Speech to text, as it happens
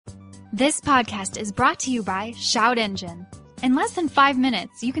This podcast is brought to you by Shout Engine. In less than 5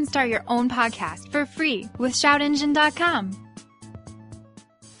 minutes, you can start your own podcast for free with shoutengine.com.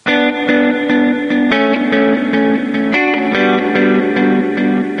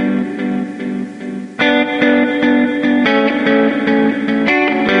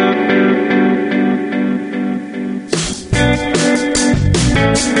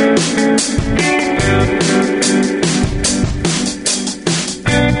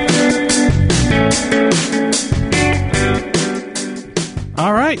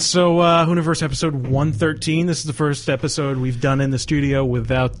 So, Hooniverse episode 113. This is the first episode we've done in the studio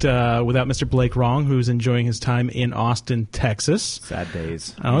without Mr. Blake Wrong, who's enjoying his time in Austin, Texas. Sad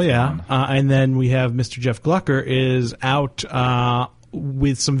days. Oh, yeah. And then we have Mr. Jeff Glucker is out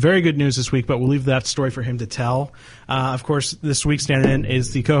with some very good news this week, but we'll leave that story for him to tell. Of course, this week standing in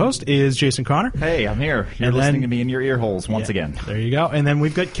is the co-host is Jason Connor. Hey, I'm here. You're listening to me in your ear holes once again. There you go. And then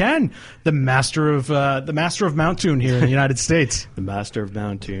we've got Ken, the master of Mountuned here in the United States. The master of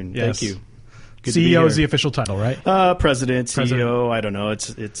Mountuned. Yes. Thank you. Good CEO is the official title, right? President, CEO. I don't know.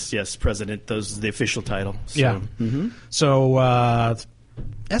 It's yes, president. Those are the official title. So. Yeah. Mm-hmm. So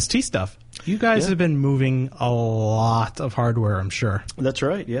ST stuff. You guys have been moving a lot of hardware, I'm sure. That's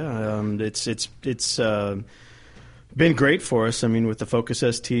right. Yeah, it's been great for us. I mean, with the Focus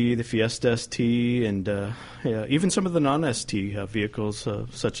ST, the Fiesta ST, and even some of the non-ST vehicles,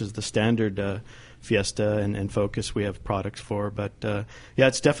 such as the standard Fiesta and Focus, we have products for. But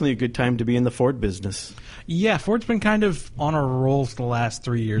it's definitely a good time to be in the Ford business. Yeah, Ford's been kind of on a roll for the last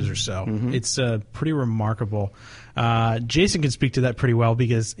 3 years or so. Mm-hmm. It's pretty remarkable. Jason can speak to that pretty well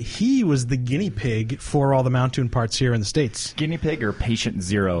because he was the guinea pig for all the Mountuned parts here in the States. Guinea pig or patient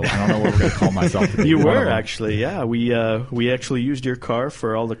zero? I don't know what we're going to call myself. You were, actually, yeah. We actually used your car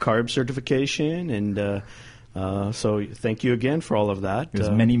for all the CARB certification, and so thank you again for all of that. It was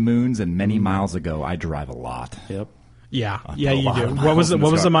many moons and many miles ago. I drive a lot. Yep. Yeah, you do. What was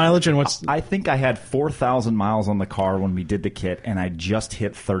the mileage and what's? I think I had 4,000 miles on the car when we did the kit, and I just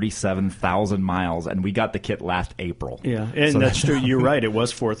hit 37,000 miles, and we got the kit last April. Yeah, and so that's true. You're right. It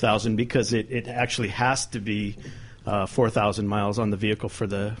was 4,000 because it actually has to be 4,000 miles on the vehicle for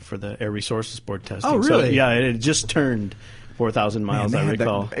the Air Resources Board testing. Oh, really? So, yeah, it just turned 4,000 miles, I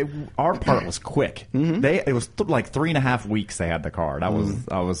recall. Our part was quick. Mm-hmm. It was like 3.5 weeks they had the car. I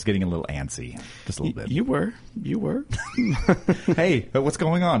was getting a little antsy, just a little bit. You were. Hey, what's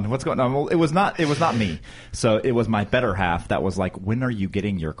going on? What's going on? Well, it was not me. So it was my better half that was like, when are you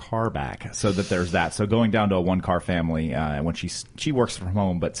getting your car back? So that there's that. So going down to a one car family, when she works from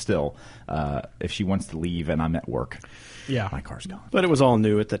home, but still, if she wants to leave and I'm at work. Yeah, my car's gone. But it was all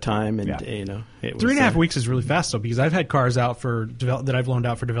new at the time, and it was, 3.5 weeks is really fast though, because I've had cars out that I've loaned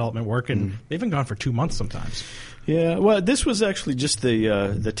out for development work, and they've been gone for 2 months sometimes. Yeah, well, this was actually just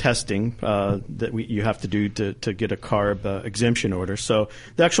the testing that you have to do to get a CARB exemption order. So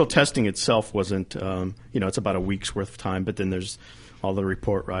the actual testing itself wasn't, it's about a week's worth of time, but then there's all the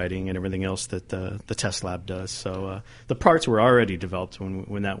report writing and everything else that the test lab does. So the parts were already developed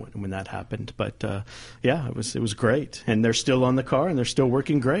when that happened. But it was great, and they're still on the car and they're still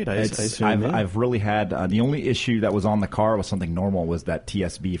working great. I've really had the only issue that was on the car was something normal, was that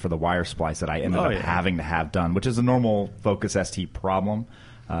TSB for the wire splice that I ended up having to have done, which is a normal Focus ST problem.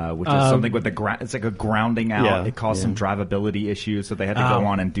 Which is something with the ground. It's like a grounding out. Yeah, it caused some drivability issues, so they had to go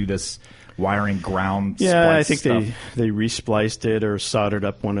on and do this wiring ground. Yeah, I think stuff. they respliced it or soldered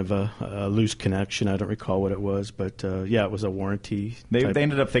up one of a loose connection. I don't recall what it was, but it was a warranty. They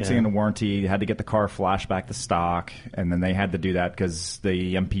ended up fixing in the warranty. Had to get the car flash back to stock, and then they had to do that because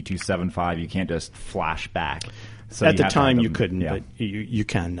the MP275 you can't just flash back. So at the time you couldn't, but you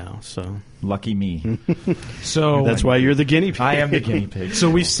can now. So lucky me. So that's why you're the guinea pig. I am the guinea pig. So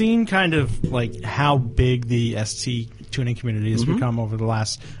we've seen kind of like how big the ST tuning community has become over the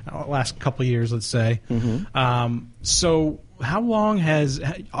last couple of years, let's say. Mm-hmm. So how long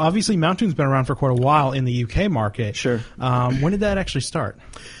obviously Mountuned's been around for quite a while in the UK market. Sure. When did that actually start?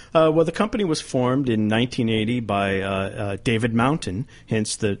 Well, the company was formed in 1980 by David Mountain,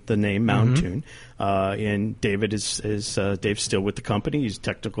 hence the name Mountuned. And David is Dave's still with the company. He's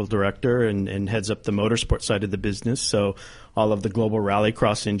technical director and heads up the motorsport side of the business. So all of the global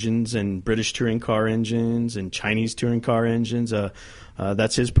rallycross engines and British touring car engines and Chinese touring car engines,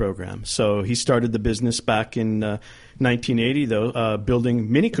 that's his program. So he started the business back in 1980, though, building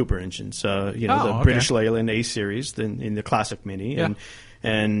Mini Cooper engines. The British Leyland A Series in the classic Mini. Yeah.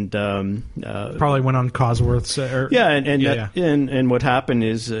 And probably went on Cosworth's. And what happened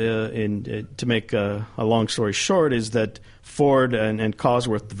is, to make a long story short, is that Ford and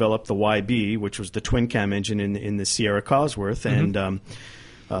Cosworth developed the YB, which was the twin cam engine in the Sierra Cosworth, and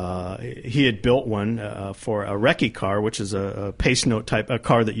he had built one for a recce car, which is a pace note type, a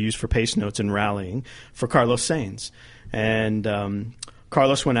car that you use for pace notes and rallying for Carlos Sainz. And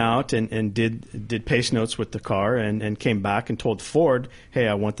Carlos went out and did pace notes with the car and came back and told Ford, hey,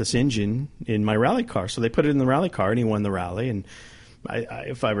 I want this engine in my rally car. So they put it in the rally car, and he won the rally. And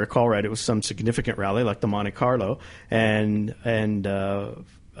if I recall right, it was some significant rally like the Monte Carlo. And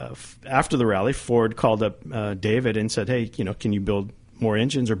after the rally, Ford called up David and said, hey, can you build more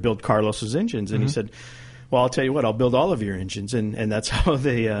engines or build Carlos's engines? And he said, well, I'll tell you what, I'll build all of your engines. And that's how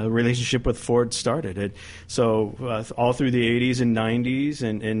the relationship with Ford started. So all through the 80s and 90s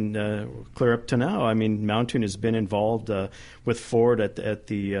and clear up to now, I mean, Mountuned has been involved with Ford at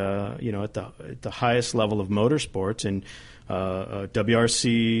the highest level of motorsports. And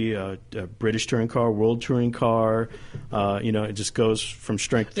WRC, British touring car, World touring car. It just goes from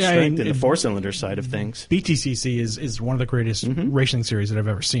strength to strength in the four-cylinder side of things. BTCC is one of the greatest racing series that I've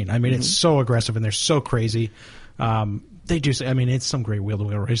ever seen. I mean, it's so aggressive and they're so crazy. They do. I mean, it's some great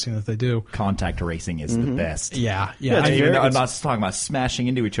wheel-to-wheel racing that they do. Contact racing is the best. Yeah. Even though I'm not talking about smashing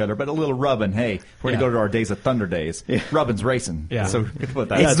into each other, but a little rubbing. Hey, we're going to go to our Days of Thunder days. Rubbing's racing. Yeah. So put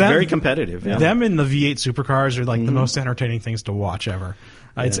that. It's very competitive. Yeah. Them and the V8 supercars are like the most entertaining things to watch ever.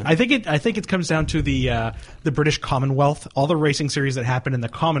 I think it comes down to the British Commonwealth. All the racing series that happen in the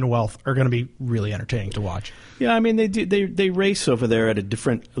Commonwealth are going to be really entertaining to watch. Yeah, I mean they race over there at a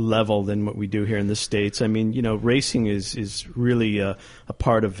different level than what we do here in the States. I mean, racing is really a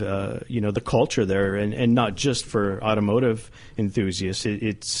part of the culture there, and not just for automotive enthusiasts.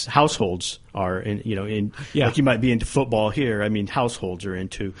 It's households are like you might be into football here. I mean, households are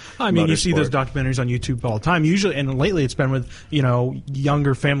into. I mean, motorsport. You see those documentaries on YouTube all the time. Usually, and lately it's been with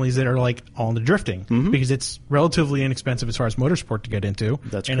younger families that are like all into drifting because it's relatively inexpensive as far as motorsport to get into.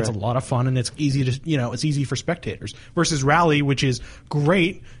 That's and correct. It's a lot of fun and it's easy to it's easy for spectators versus rally, which is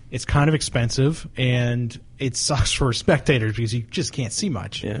great. It's kind of expensive and it sucks for spectators because you just can't see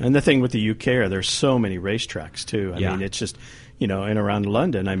much. Yeah, and the thing with the UK are there's so many racetracks too. I mean, it's just in around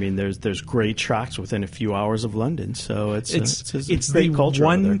London. I mean, there's great tracks within a few hours of London. So it's great the culture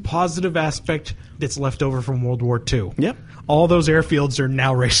over there. one positive aspect that's left over from World War II. Yep. All those airfields are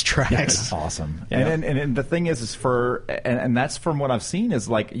now racetracks. That's awesome. Yeah. And the thing is and that's from what I've seen is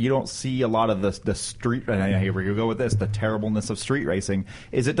like you don't see a lot of the street. And here we go with this. The terribleness of street racing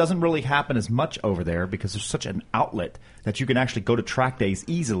is it doesn't really happen as much over there because there's such an outlet that you can actually go to track days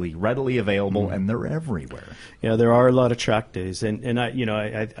easily, readily available, and they're everywhere. Yeah, there are a lot of track days, and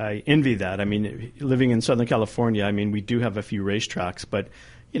I envy that. I mean, living in Southern California, I mean, we do have a few racetracks, but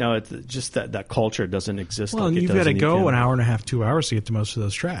it's just that culture doesn't exist. Well, like and it you've does got to in go UK. an hour and a half, 2 hours to get to most of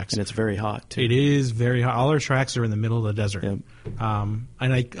those tracks. And it's very hot, too. It is very hot. All our tracks are in the middle of the desert. Yep. And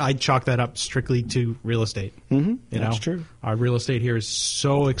I chalk that up strictly to real estate. That's true. Our real estate here is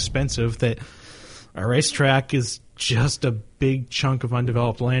so expensive that a racetrack is just a big chunk of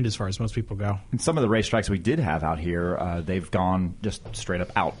undeveloped land as far as most people go. And some of the racetracks we did have out here, they've gone just straight up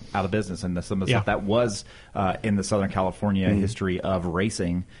out of business. And some of the stuff that was in the Southern California history of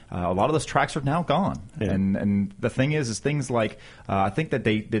racing, a lot of those tracks are now gone. Yeah. And the thing is things like I think that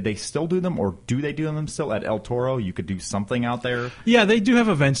did they still do them, or do they do them still at El Toro? You could do something out there. Yeah, they do have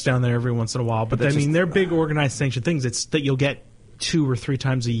events down there every once in a while, but that's they're big organized sanctioned things. It's that you'll get 2 or 3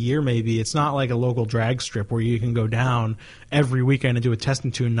 times a year maybe. It's not like a local drag strip where you can go down every weekend and do a test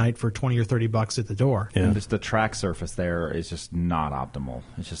and tune night for $20 or $30 at the door. Yeah. And just the track surface there is just not optimal.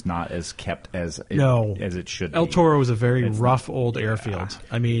 It's just not as kept as it should be. El Toro is a very rough old airfield.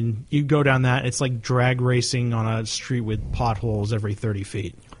 I mean, you go down that, it's like drag racing on a street with potholes every 30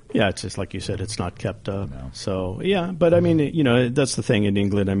 feet. Yeah, it's just like you said, it's not kept up. No. So, yeah, but I mean, that's the thing in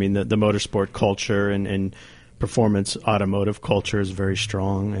England. I mean, the motorsport culture and performance automotive culture is very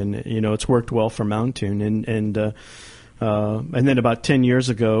strong, and it's worked well for Mountuned. And then about 10 years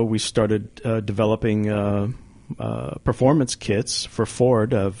ago, we started developing performance kits for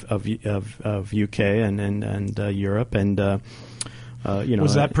Ford of UK and Europe, and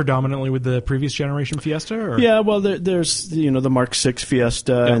was that predominantly with the previous generation Fiesta? Or? Yeah, well, there's the Mark VI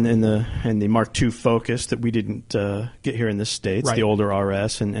Fiesta and the Mark II Focus that we didn't get here in the States, right. The older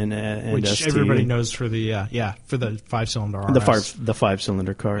RS and which ST. everybody knows for the for the 5-cylinder RS. The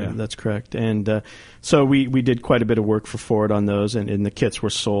 5-cylinder car. Yeah. That's correct. And so we did quite a bit of work for Ford on those, and the kits were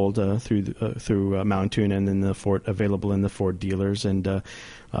sold through Mountuned and then the Ford available in the Ford dealers, and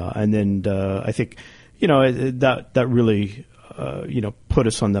then I think that really put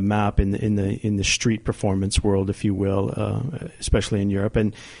us on the map in the street performance world, if you will, especially in Europe.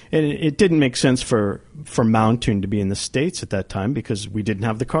 And it didn't make sense for Mountuned to be in the States at that time because we didn't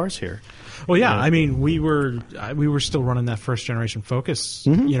have the cars here. Well, yeah, I mean, we were still running that first generation Focus.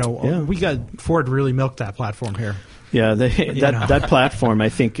 Mm-hmm. We got Ford really milked that platform here. Yeah, that platform, I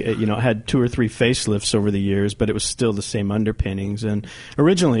think, had 2 or 3 facelifts over the years, but it was still the same underpinnings. And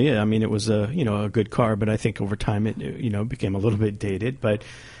originally, I mean, it was a good car, but I think over time it became a little bit dated. But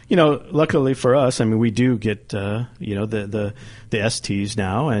luckily for us, I mean, we do get the STs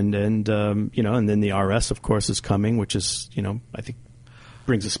now, and then the RS, of course, is coming, which is I think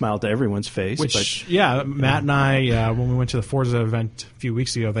brings a smile to everyone's face. Matt and I, when we went to the Forza event a few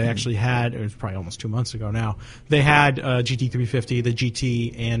weeks ago, they actually had, it was probably almost 2 months ago now, they had a GT350, the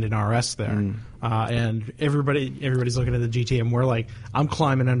GT, and an RS there. And everybody's looking at the GT, and we're like, I'm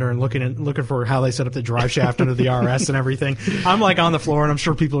climbing under and looking for how they set up the drive shaft under the RS and everything. I'm like on the floor, and I'm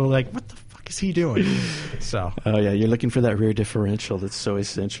sure people are like, what the fuck is he doing? So. Oh yeah, you're looking for that rear differential that's so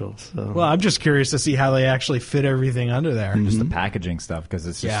essential. So. Well, I'm just curious to see how they actually fit everything under there. Just the packaging stuff, because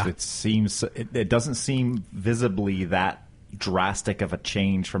it's just it doesn't seem visibly that drastic of a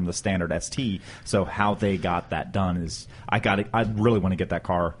change from the standard ST. So how they got that done is I really want to get that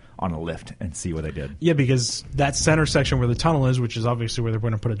car on a lift and see what they did. Yeah, because that center section where the tunnel is, which is obviously where they're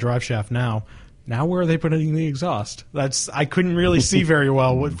going to put a drive shaft now where are they putting the exhaust? I couldn't really see very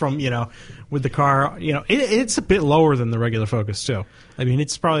well with the car. It's a bit lower than the regular Focus too. I mean,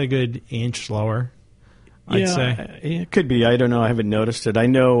 it's probably a good inch lower, I'd say. It could be. I don't know. I haven't noticed it. I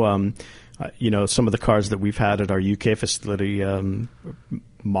know some of the cars that we've had at our UK facility,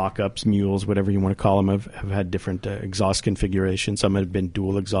 mock-ups, mules, whatever you want to call them, have had different exhaust configurations. Some have been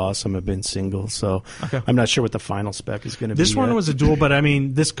dual exhaust, some have been single. So I'm not sure what the final spec is going to be. This one was a dual, but I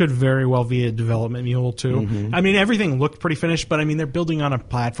mean, this could very well be a development mule too. Mm-hmm. I mean, everything looked pretty finished, but I mean, they're building on a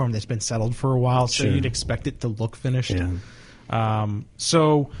platform that's been settled for a while, so you'd expect it to look finished. Yeah.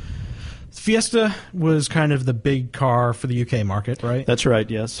 So Fiesta was kind of the big car for the UK market, right? That's right,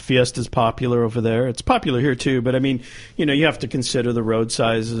 yes. Fiesta's popular over there. It's popular here too, but I mean, you have to consider the road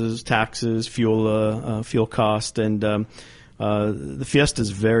sizes, taxes, fuel cost, and the Fiesta is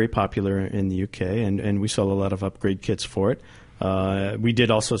very popular in the UK, and we sell a lot of upgrade kits for it. We did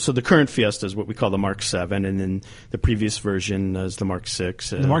also, so the current Fiesta is what we call the Mark 7, and then the previous version is the Mark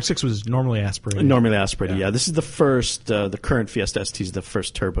 6. The Mark 6 was normally aspirated. Yeah. This is the first, the current Fiesta ST is the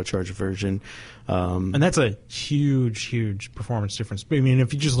first turbocharged version. And that's a huge, huge performance difference. I mean,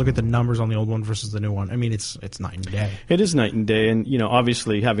 if you just look at the numbers on the old one versus the new one, I mean, it's night and day. It is night and day, and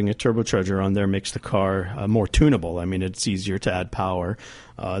obviously having a turbocharger on there makes the car more tunable. I mean, it's easier to add power.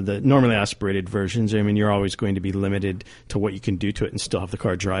 The normally aspirated versions, I mean, you're always going to be limited to what you can do to it and still have the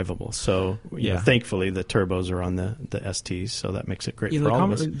car drivable. So, thankfully, the turbos are on the STs, so that makes it great for all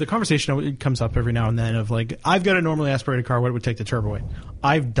of us. The conversation comes up every now and then of like, I've got a normally aspirated car, what would take the turbo in?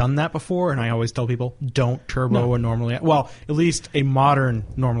 I've done that before, and I always tell people, don't turbo a normally, at least a modern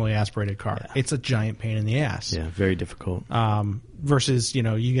normally aspirated car. Yeah. It's a giant pain in the ass. Yeah, very difficult. Versus,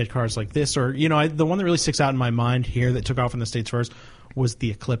 you get cars like this, or, the one that really sticks out in my mind here that took off in the States first was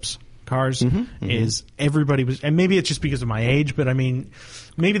the Eclipse cars. Is everybody was, and maybe it's just because of my age, but I mean,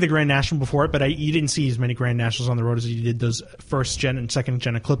 maybe the Grand National before it, but you didn't see as many Grand Nationals on the road as you did those first gen and second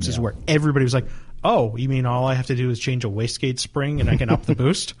gen Eclipses where everybody was like, oh, you mean all I have to do is change a wastegate spring and I can up the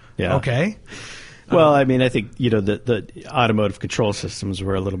boost? Yeah. Okay. Well, I mean, I think the automotive control systems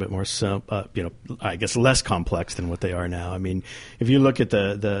were a little bit more, I guess, less complex than what they are now. I mean, if you look at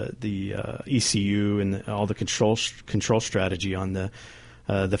the ECU and all the control strategy on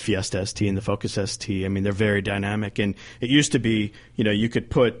the Fiesta ST and the Focus ST, I mean, they're very dynamic. And it used to be, you could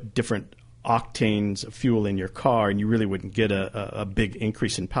put different octanes of fuel in your car and you really wouldn't get a big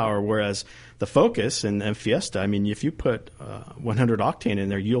increase in power, whereas the Focus and Fiesta, I mean, if you put 100 octane in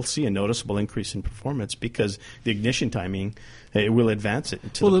there, you'll see a noticeable increase in performance because the ignition timing, it will advance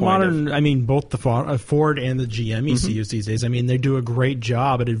it to the point modern, I mean, both the Ford and the GM ECUs these days, I mean, they do a great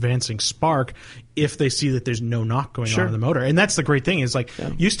job at advancing spark if they see that there's no knock going on in the motor. And that's the great thing is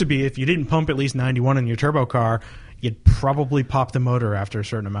used to be if you didn't pump at least 91 in your turbo car, you'd probably pop the motor after a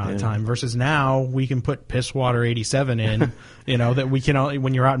certain amount of time. Versus now, we can put piss water 87 in, that we can only,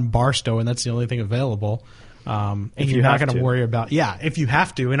 when you're out in Barstow, and that's the only thing available. And you're not going to worry about, if you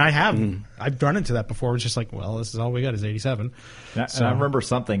have to. And I have, I've run into that before. It's just like, well, this is all we got is 87. And I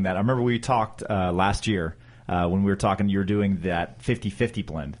remember we talked last year when we were talking. You were doing that 50-50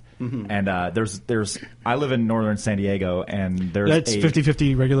 blend. And there's I live in northern San Diego, and there's That's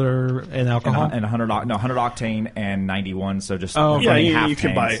 50-50 regular and alcohol? and 100 octane and 91. So just Oh, Yeah, running half you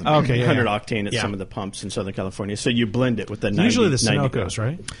can buy tanks. 100 octane at Yeah. some of the pumps in Southern California. So you blend it with the 90. Usually the 90 Sunoco's,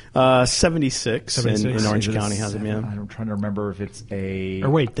 right? 76 in Orange County has them, yeah. I'm trying to remember if it's a. Or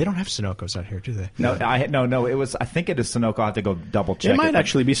wait, they don't have Sunoco's out here, do they? No, no. It was. I think it is Sunoco. I have to go double check. It might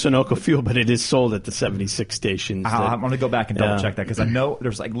actually be Sunoco fuel, but it is sold at the 76 stations. I'm going to go back and double check that because I know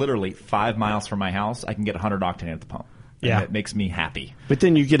there's like literally 5 miles from my house. I can get 100 octane at the pump. Yeah. And it makes me happy. But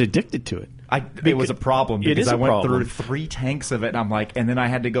then you get addicted to it. It was a problem because I went problem. through 3 tanks of it, and I'm like, and then I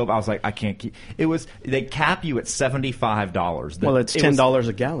had to go. I was like, I can't keep. It was they cap you at $75. Well, it's $10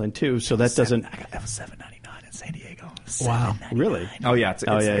 a gallon too, so that doesn't. That was $7.99 in San Diego. Wow. Really? Oh yeah, it's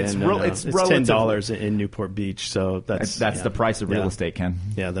 $10 in Newport Beach, so that's the price of real estate, Ken.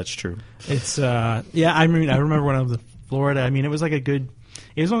 Yeah, that's true. It's yeah. I mean, I remember when I was in Florida. I mean, it was like a good.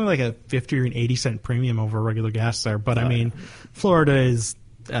 It was only like a 50 or an 80 cent premium over regular gas there. But I mean, Florida is.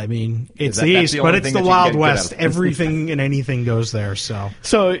 I mean, it's the East, but it's the Wild West. Everything and anything goes there. So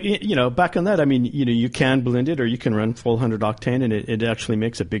back on that, I mean, you can blend it or you can run full 100 octane, and it actually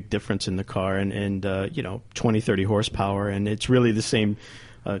makes a big difference in the car, and 20, 30 horsepower, and it's really the same.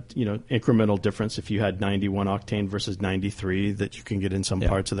 Incremental difference if you had 91 octane versus 93 that you can get in some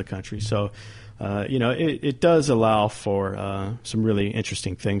parts of the country. So, it does allow for some really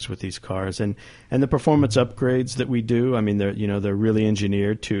interesting things with these cars, and the performance upgrades that we do. I mean, they're really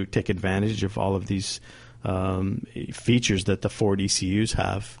engineered to take advantage of all of these features that the Ford ECUs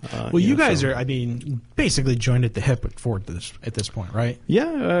have. Well, you guys are, I mean, basically joined at the hip with Ford at this point, right?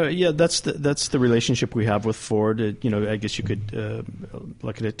 Yeah. That's the relationship we have with Ford. I guess you could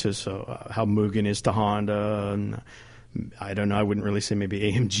look at it to how Mugen is to Honda. And I don't know. I wouldn't really say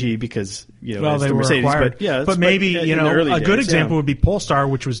maybe AMG because they the were Mercedes, acquired. but maybe in the early a good days, example would be Polestar,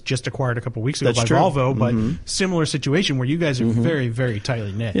 which was just acquired a couple weeks ago That's by true. Volvo. But similar situation where you guys are very, very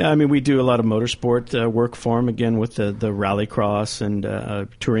tightly knit. Yeah, I mean, we do a lot of motorsport work for them, again, with the rallycross and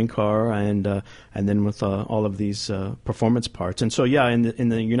touring car, and then with all of these performance parts. And so, yeah, in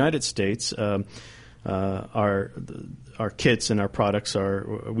the United States, our kits and our products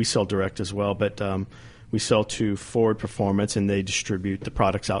we sell direct as well, but we sell to Ford Performance, and they distribute the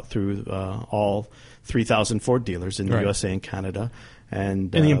products out through all 3,000 Ford dealers in the USA and Canada.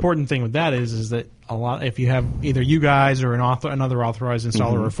 And the important thing with that is that a lot, if you have either you guys or another authorized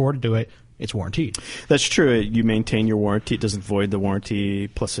installer or Ford do it, it's warranted. That's true. You maintain your warranty. It doesn't void the warranty.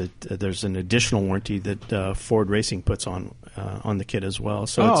 Plus, there's an additional warranty that Ford Racing puts on the kit as well.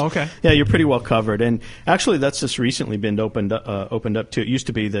 So okay. Yeah, you're pretty well covered. And actually, that's just recently been opened up too. It used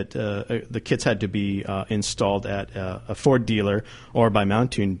to be that the kits had to be installed at a Ford dealer or by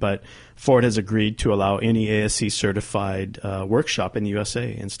Mountuned, but Ford has agreed to allow any ASC certified workshop in the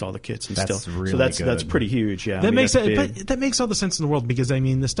USA install the kits. And That's still, really so that's good. pretty huge. Yeah, That makes all the sense in the world because I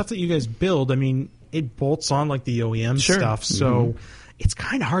mean the stuff that you guys build, I mean it bolts on like the OEM stuff, so it's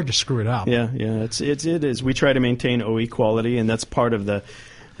kind of hard to screw it up. Yeah, it is. We try to maintain OE quality, and that's part of the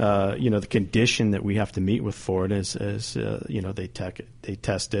the condition that we have to meet with Ford is they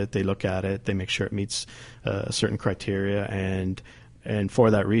test it, they look at it, they make sure it meets a certain criteria, and for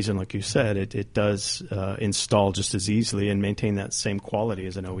that reason, like you said, it does install just as easily and maintain that same quality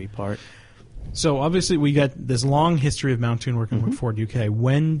as an OE part. So obviously we got this long history of Mountuned working with Ford UK.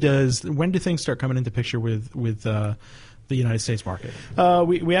 When do things start coming into picture with the United States market?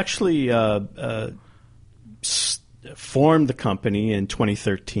 We actually formed the company in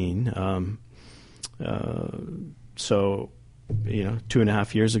 2013. So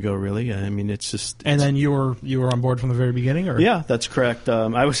 2.5 years ago, really. I mean, it's just. And then you were on board from the very beginning, or? Yeah, that's correct.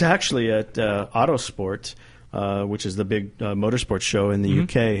 I was actually at Autosport, which is the big motorsports show in the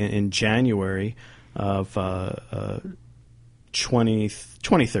UK, in January of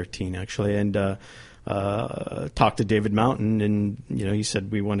 2013, actually, and talked to David Mountain, and he said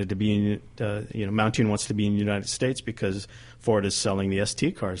we wanted to be in, Mountuned wants to be in the United States because Ford is selling the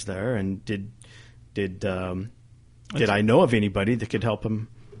ST cars there, and did I know of anybody that could help him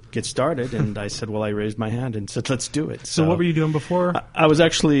get started? And I said, well, I raised my hand and said, let's do it. So what were you doing before? I was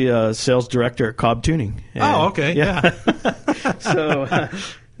actually a sales director at Cobb Tuning. Oh, okay. Yeah. So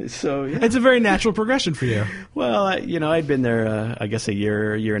yeah. It's a very natural progression for you. Well, I'd been there, I guess, a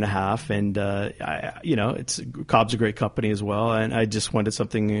year and a half, and Cobb's a great company as well, and I just wanted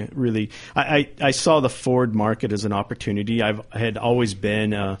something really. I saw the Ford market as an opportunity. I had always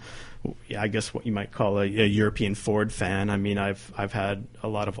been I guess what you might call a European Ford fan. I mean, I've had a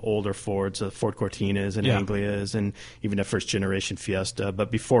lot of older Fords, Ford Cortinas and Anglias, and even a first generation Fiesta.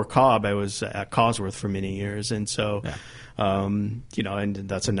 But before Cobb, I was at Cosworth for many years, and so and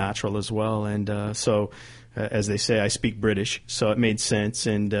that's a natural as well. And so. As they say, I speak British, so it made sense,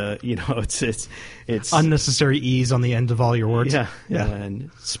 and it's unnecessary ease on the end of all your words. Yeah,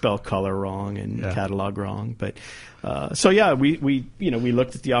 and spell color wrong and catalog wrong, but we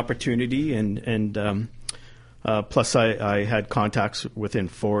looked at the opportunity, and plus I had contacts within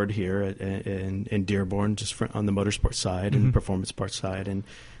Ford here in Dearborn, just on the motorsport side and performance parts side, and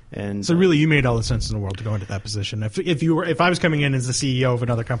so really, you made all the sense in the world to go into that position. If I was coming in as the CEO of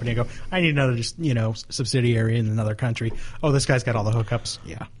another company, I go, I need another subsidiary in another country. Oh, this guy's got all the hookups.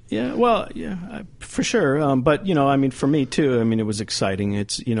 For sure. But I mean, for me too. I mean, it was exciting.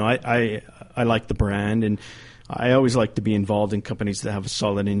 It's I like the brand, and I always like to be involved in companies that have a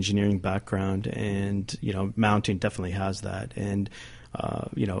solid engineering background, and Mountuned definitely has that, and.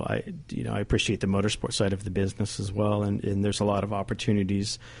 I appreciate the motorsport side of the business as well, and there's a lot of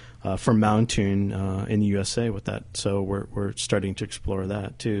opportunities for Mountuned in the USA with that. So we're starting to explore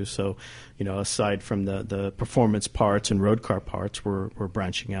that too. So, aside from the performance parts and road car parts, we're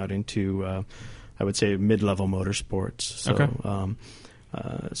branching out into I would say mid-level motorsports. So, okay.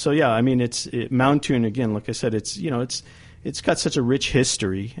 I mean, Mountuned again. Like I said, it's got such a rich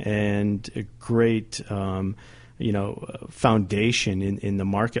history and a great. Foundation in the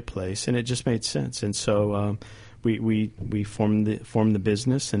marketplace, and it just made sense. And so we formed the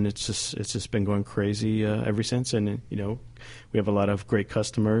business, and it's just been going crazy ever since. And we have a lot of great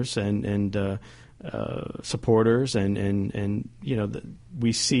customers and supporters, and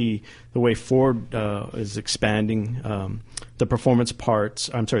we see the way Ford is expanding the performance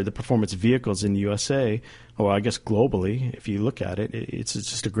vehicles in the USA. Well, I guess globally, if you look at it, it's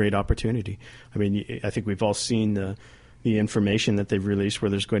just a great opportunity. I mean, I think we've all seen the information that they've released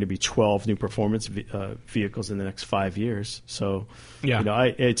where there's going to be 12 new performance vehicles in the next 5 years. So,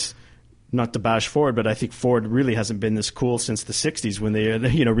 it's not to bash Ford, but I think Ford really hasn't been this cool since the 60s when they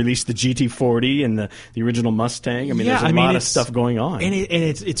released the GT40 and the original Mustang. I mean, there's a lot of stuff going on. And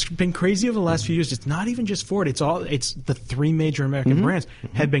it's been crazy over the last few years. It's not even just Ford. It's the three major American brands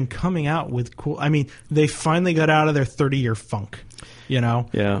have been coming out with cool. I mean, they finally got out of their 30-year funk.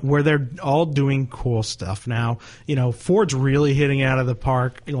 Where they're all doing cool stuff now. Ford's really hitting out of the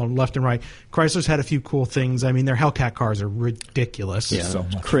park, left and right. Chrysler's had a few cool things. I mean, their Hellcat cars are ridiculous. Yeah, so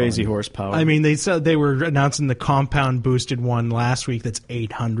crazy horsepower. I mean, they said they were announcing the compound boosted one last week that's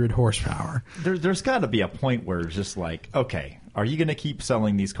 800 horsepower. There's got to be a point where it's just like, okay, are you going to keep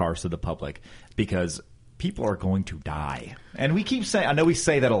selling these cars to the public? Because people are going to die. And we keep saying, I know we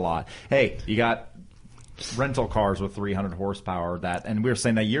say that a lot. Hey, you got rental cars with 300 horsepower and we were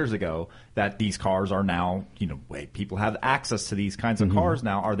saying that years ago that these cars are now, people have access to these kinds of cars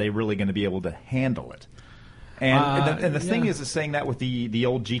now. Are they really going to be able to handle it? And the thing is saying that with the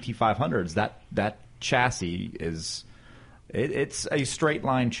old GT500s, that chassis it's a straight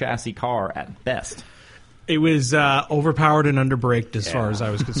line chassis car at best. It was overpowered and underbraked as far as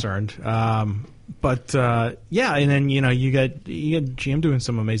I was concerned. But and then you got GM doing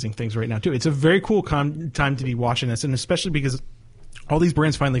some amazing things right now too. It's a very cool time to be watching this, and especially because all these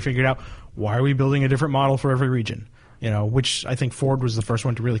brands finally figured out why are we building a different model for every region. Which I think Ford was the first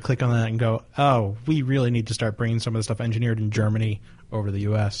one to really click on that and go, oh, we really need to start bringing some of the stuff engineered in Germany over the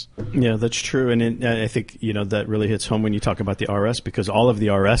U.S. Yeah, that's true. And I think, that really hits home when you talk about the RS, because all of the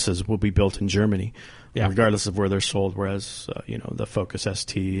RSs will be built in Germany, regardless of where they're sold, whereas, the Focus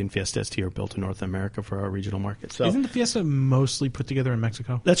ST and Fiesta ST are built in North America for our regional market. So, isn't the Fiesta mostly put together in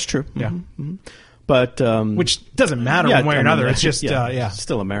Mexico? That's true. Yeah. Mm-hmm. But which doesn't matter one way or another. It's just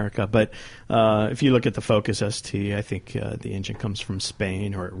still America. But if you look at the Focus ST, I think the engine comes from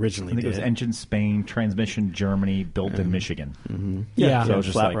Spain, or originally it was engine Spain, transmission Germany, built in Michigan. Mm-hmm. Yeah, so it's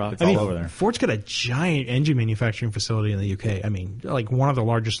just flat rock. It's all over there. Ford's got a giant engine manufacturing facility in the UK. I mean, like one of the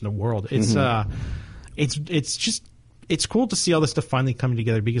largest in the world. It's it's just. It's cool to see all this stuff finally coming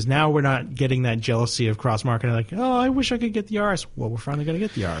together, because now we're not getting that jealousy of cross-marketing, like, oh, I wish I could get the RS. Well, we're finally going to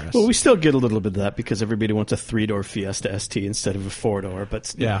get the RS. Well, we still get a little bit of that because everybody wants a 3-door Fiesta ST instead of a 4-door.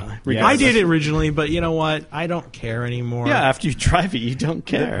 But I did it originally, but you know what? I don't care anymore. Yeah, after you drive it, you don't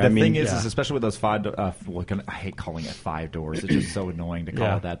care. The thing is especially with those I hate calling it 5 doors. It's just so annoying to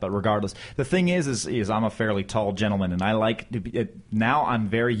call it that. But regardless, the thing is I'm a fairly tall gentleman, and I like to be, now I'm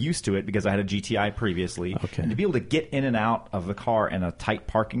very used to it because I had a GTI previously. Okay. And to be able to get in and out of the car in a tight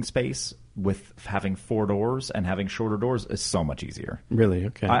parking space with having 4 doors and having shorter doors is so much easier. Really?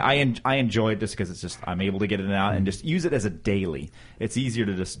 Okay. I enjoy it just because it's just I'm able to get in and out and just use it as a daily. It's easier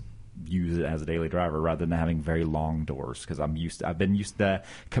to just use it as a daily driver rather than having very long doors because I've been used to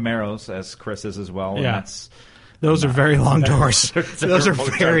Camaros as Chris is as well. Yeah. And those are very long doors. Those are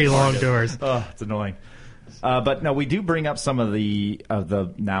very long doors. Oh, it's annoying. But no, we do bring up some of the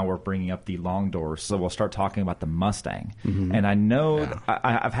now we're bringing up the long doors, so we'll start talking about the Mustang. Mm-hmm. And I know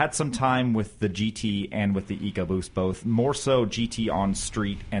I've had some time with the GT and with the EcoBoost both, more so GT on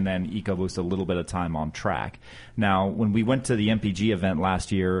street and then EcoBoost a little bit of time on track. Now, when we went to the MPG event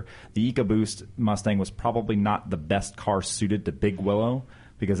last year, the EcoBoost Mustang was probably not the best car suited to Big Willow.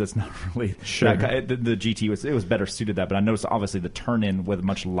 Because it's not really sure. The GT was better suited that, but I noticed obviously the turn in with a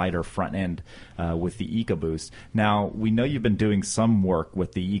much lighter front end with the EcoBoost. Now we know you've been doing some work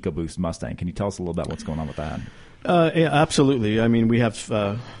with the EcoBoost Mustang. Can you tell us a little about what's going on with that? Yeah, absolutely. I mean, we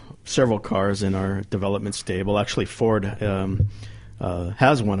have several cars in our development stable. Actually, Ford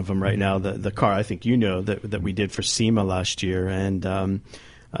has one of them right now. The car I think that we did for SEMA last year, and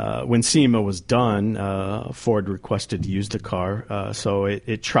when SEMA was done, Ford requested to use the car, so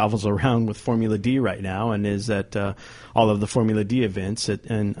it travels around with Formula D right now and is at all of the Formula D events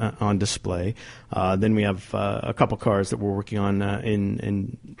and on display. Then we have a couple cars that we're working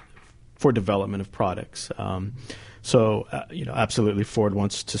on for development of products. So absolutely, Ford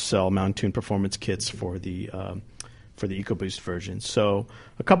wants to sell Mountuned performance kits for the EcoBoost version. So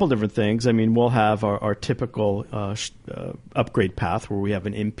a couple different things. I mean, we'll have our typical upgrade path where we have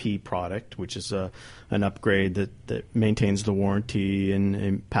an MP product, which is an upgrade that maintains the warranty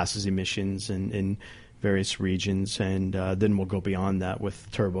and passes emissions in various regions. And then we'll go beyond that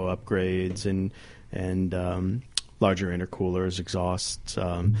with turbo upgrades and larger intercoolers, exhausts.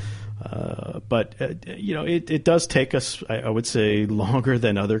 But it does take us, I would say, longer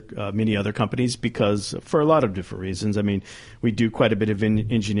than many other companies because for a lot of different reasons. I mean, we do quite a bit of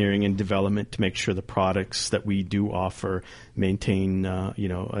engineering and development to make sure the products that we do offer maintain,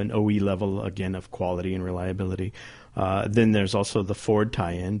 an OE level, again, of quality and reliability. Then there's also the Ford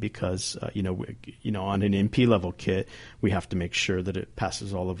tie-in because, on an MP level kit, we have to make sure that it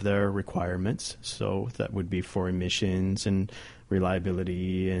passes all of their requirements. So that would be for emissions and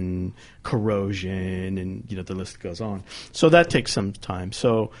reliability and corrosion and, the list goes on. So that takes some time.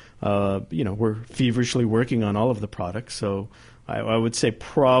 So, we're feverishly working on all of the products. So I would say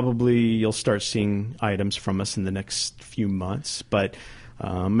probably you'll start seeing items from us in the next few months, but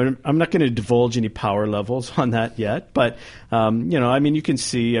I'm not going to divulge any power levels on that yet, but you can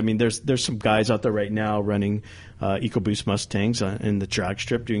see. I mean, there's some guys out there right now running EcoBoost Mustangs in the drag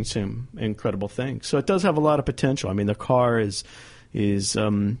strip, doing some incredible things. So it does have a lot of potential. I mean, the car is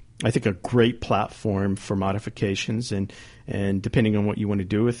I think a great platform for modifications, and depending on what you want to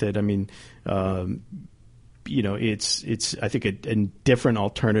do with it. I mean, it's I think a different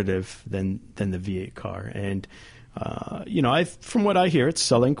alternative than the V8 car, and. From what I hear, it's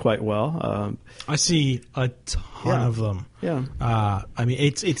selling quite well. I see a ton of them. Yeah. I mean,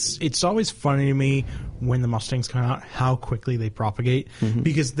 it's always funny to me when the Mustangs come out how quickly they propagate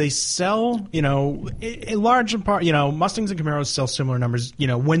because they sell. A large part. Mustangs and Camaros sell similar numbers.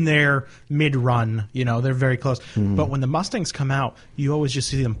 When they're mid-run, they're very close. But when the Mustangs come out, you always just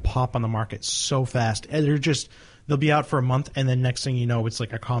see them pop on the market so fast, and they'll be out for a month, and then next thing you know, it's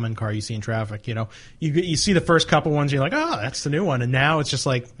like a common car you see in traffic. You see the first couple ones, you're like, oh, that's the new one, and now it's just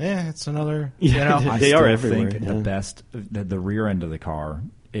like, it's another. They are everywhere. Think the best, the rear end of the car.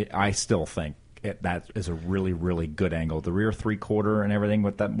 I still think that is a really, really good angle. The rear 3/4 and everything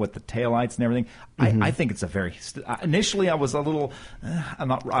with the taillights and everything. I think it's a very. Initially, I was a little.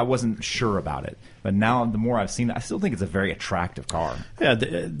 I wasn't sure about it, but now the more I've seen it, I still think it's a very attractive car. Yeah,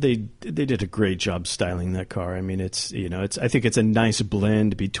 they did a great job styling that car. I mean, it's I think it's a nice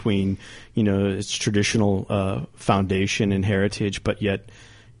blend between its traditional foundation and heritage, but yet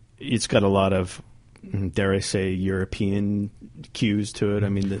it's got a lot of, dare I say, European cues to it. I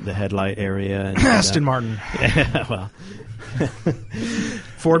mean, the headlight area. And Aston Martin. Yeah, well.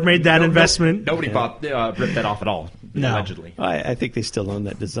 Ford made that investment. Nobody ripped that off at all, allegedly. I think they still own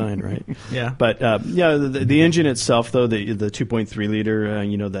that design, right? Yeah. But, the engine itself, though, the 2.3 liter,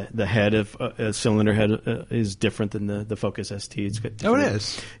 the head of cylinder head is different than the Focus ST. It's got it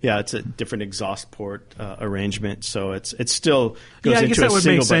is? Yeah, it's a different exhaust port arrangement, so it still goes into a single. I guess that would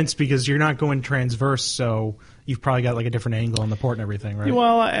make sense because you're not going transverse, so you've probably got like a different angle on the port and everything, right?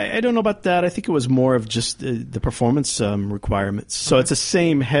 Well, I don't know about that. I think it was more of just the performance requirements. So it's the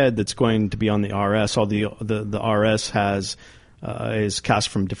same head that's going to be on the RS. All the RS has is cast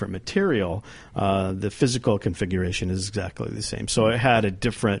from different material, the physical configuration is exactly the same. So it had a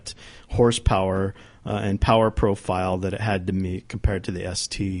different horsepower and power profile that it had to meet compared to the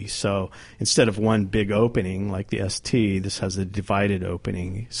ST. So instead of one big opening like the ST, this has a divided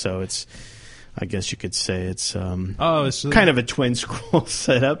opening. So it's, I guess you could say it's kind of a twin scroll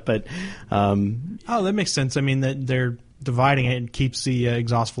setup, but that makes sense. I mean, that they're dividing it and keeps the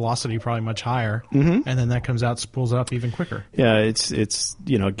exhaust velocity probably much higher, and then that comes out, spools it up even quicker. Yeah, it's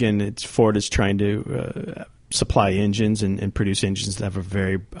again, it's Ford is trying to supply engines and produce engines that have a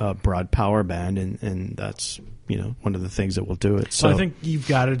very broad power band, and that's one of the things that will do it. So I think you've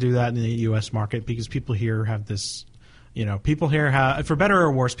got to do that in the U.S. market because people here have this. People here have, for better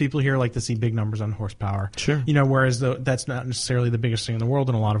or worse, people here like to see big numbers on horsepower. Sure. Whereas that's not necessarily the biggest thing in the world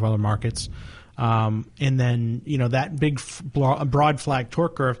in a lot of other markets. And then, that big, broad flag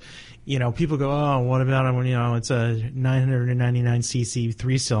torque curve, people go, oh, what about when, it's a 999cc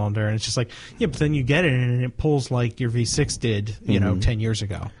 3-cylinder? And it's just like, yeah, but then you get it and it pulls like your V6 did, 10 years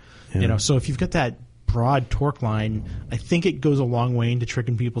ago. Yeah. So if you've got that broad torque line, I think it goes a long way into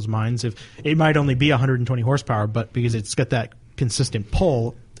tricking people's minds. If it might only be 120 horsepower, but because it's got that consistent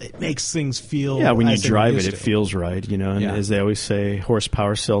pull, it makes things feel. Yeah, when you drive it, it feels right. And as they always say,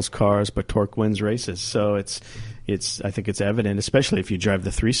 horsepower sells cars, but torque wins races. So it's. I think it's evident, especially if you drive the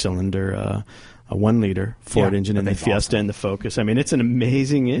 3-cylinder. A 1-liter Ford engine in the Fiesta and the Focus. I mean, it's an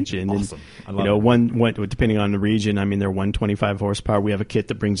amazing engine. Awesome. And, one depending on the region, I mean, they're 125 horsepower. We have a kit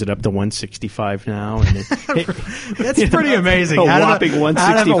that brings it up to 165 now. And that's pretty amazing. A whopping 165.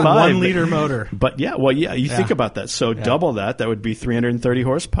 Out of a 1-liter motor. But you think about that. So double that would be 330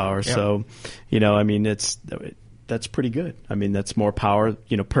 horsepower. Yep. So, I mean, that's pretty good. I mean, that's more power,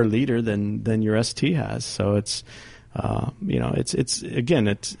 per liter than your ST has. So it's, it's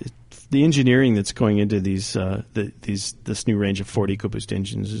the engineering that's going into this new range of Ford EcoBoost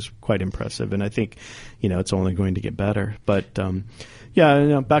engines is quite impressive, and I think it's only going to get better. But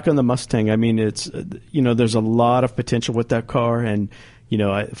back on the Mustang, I mean it's there's a lot of potential with that car, and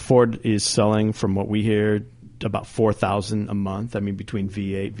Ford is selling, from what we hear, about 4,000 a month. I mean, between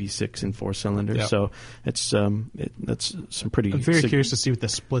V8, V6, and 4-cylinder. Yep. So it's that's some pretty. I'm very curious to see what the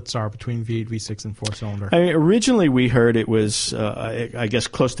splits are between V8, V6, and 4-cylinder. I mean, originally we heard it was, I guess,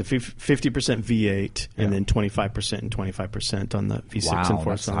 close to 50% V8, and then 25% and 25% on the V6 and 4-cylinder.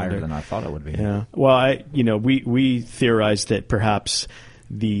 That's higher than I thought it would be. Yeah. Well, we theorized that perhaps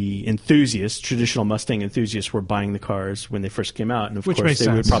the traditional Mustang enthusiasts, were buying the cars when they first came out, and of course they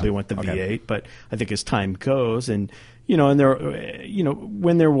would probably want the V8. But I think as time goes, and when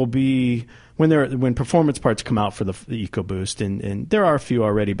performance parts come out for the EcoBoost, and there are a few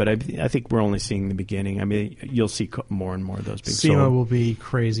already, but I think we're only seeing the beginning. I mean, you'll see more and more of those being sold. SEMA will be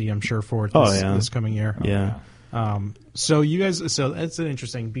crazy, I'm sure, for it this coming year. Yeah. So that's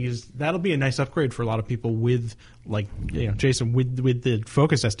interesting, because that'll be a nice upgrade for a lot of people with, like, Jason, with the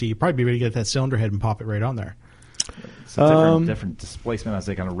Focus ST. You'd probably be able to get that cylinder head and pop it right on there. So different displacement as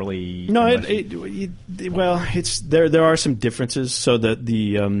they kind of really. No, there are some differences. So that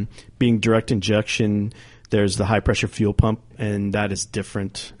the being direct injection, there's the high pressure fuel pump, and that is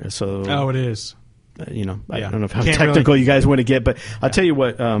different. So it is. I don't know how technical you guys want to get, but I'll tell you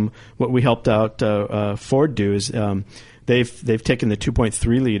what we helped out Ford do is they've taken the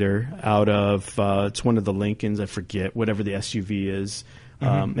 2.3 liter out of it's one of the Lincolns, I forget, whatever the SUV is.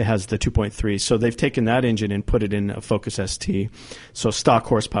 It has the 2.3. So they've taken that engine and put it in a Focus ST. So stock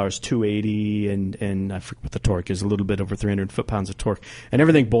horsepower is 280, and I forget what the torque is, a little bit over 300 foot-pounds of torque, and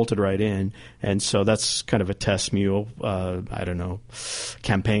everything bolted right in. And so that's kind of a test mule,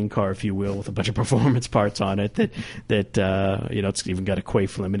 campaign car, if you will, with a bunch of performance parts on it that it's even got a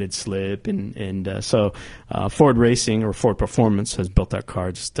Quaife limited slip. So Ford Racing, or Ford Performance, has built that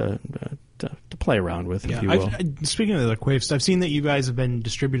car just to play around with, if you will. Speaking of the Quaifes, I've seen that you guys have been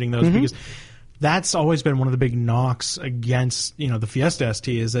distributing those, because that's always been one of the big knocks against the Fiesta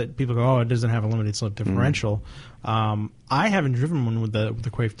ST, is that people go, it doesn't have a limited slip differential. I haven't driven one with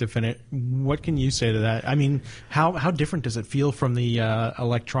the Quaife diff in it. What can you say to that? I mean, how different does it feel from the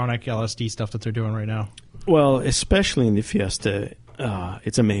electronic LSD stuff that they're doing right now? Well, especially in the Fiesta,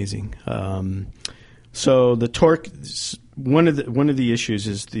 it's amazing. So the torque, one of the issues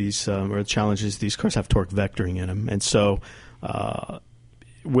is these, or challenges, these cars have torque vectoring in them, and so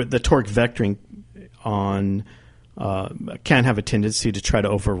with the torque vectoring on can have a tendency to try to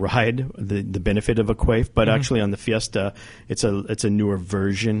override the benefit of a Quaife, but actually on the Fiesta, it's a newer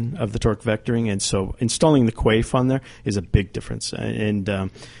version of the torque vectoring, and so installing the Quaife on there is a big difference. And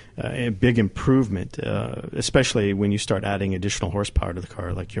a big improvement, especially when you start adding additional horsepower to the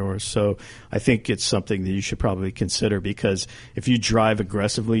car like yours. So I think it's something that you should probably consider, because if you drive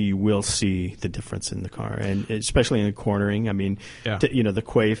aggressively, you will see the difference in the car, and especially in the cornering. I mean, the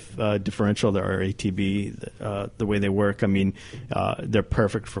Quaife differential, or ATB, the way they work, I mean, they're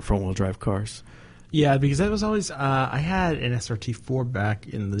perfect for front-wheel drive cars. Yeah, because that was always I had an SRT4 back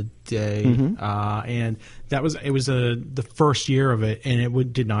in the day, and it was the first year of it, and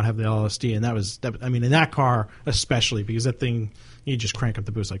it did not have the LSD, and I mean, in that car especially, because that thing, you just crank up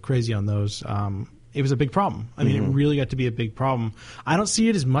the boost like crazy on those. It was a big problem. I mean, it really got to be a big problem. I don't see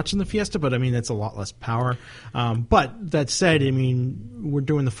it as much in the Fiesta, but I mean, that's a lot less power. But that said, I mean, we're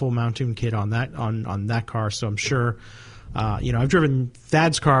doing the full Mountuned kit on that car, so I'm sure. I've driven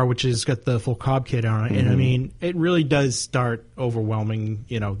Thad's car, which has got the full Cobb kit on it, and I mean, it really does start overwhelming,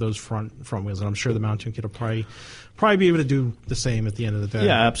 those front wheels, and I'm sure the Mountuned kit will probably be able to do the same at the end of the day.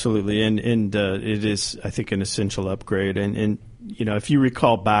 Yeah, absolutely, and it is, I think, an essential upgrade, and if you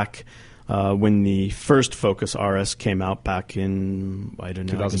recall back. When the first Focus RS came out back in, I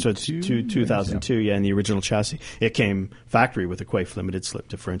don't know, 2002, in the original chassis, it came factory with a Quaife limited slip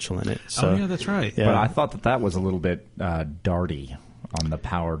differential in it. So, yeah, that's right. Yeah. But I thought that was a little bit darty on the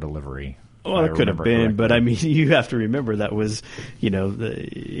power delivery. Well, it could have been, but I mean, you have to remember that was, the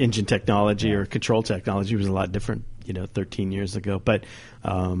engine technology or control technology was a lot different, 13 years ago. But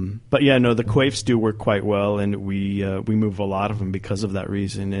yeah, no, the Quaifes do work quite well, and we move a lot of them because of that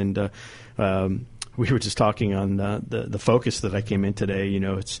reason. And we were just talking on the Focus that I came in today.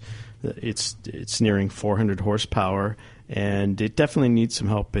 It's nearing 400 horsepower. And it definitely needs some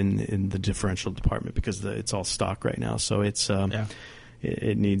help in the differential department, because it's all stock right now. So it's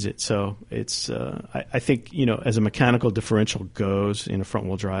it needs it. So it's I think as a mechanical differential goes in a front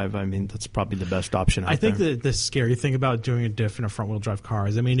wheel drive, I mean, that's probably the best option out there. I think the scary thing about doing a diff in a front wheel drive car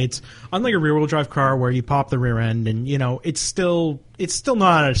is, I mean, it's unlike a rear wheel drive car where you pop the rear end and it's still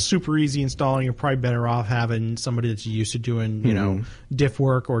not a super easy installing. You're probably better off having somebody that's used to doing diff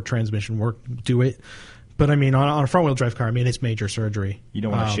work or transmission work do it. But I mean, on a front-wheel drive car, I mean, it's major surgery. You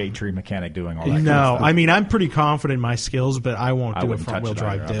don't want a shade tree mechanic doing all that. No, kind of stuff. I mean, I'm pretty confident in my skills, but I won't do a front-wheel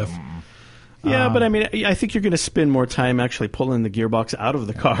drive diff. Yeah, but I mean, I think you're going to spend more time actually pulling the gearbox out of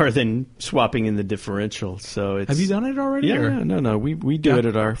the car than swapping in the differential. So have you done it already? Yeah, no, we do it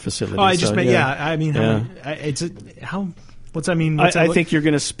at our facility. Oh, I just meant, I mean, what's that mean? I think you're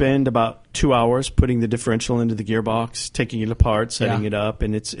going to spend about 2 hours putting the differential into the gearbox, taking it apart, setting it up,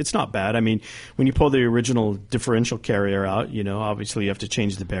 and it's not bad. I mean, when you pull the original differential carrier out, obviously you have to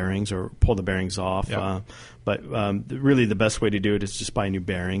change the bearings or pull the bearings off. Yep. But really, the best way to do it is just buy new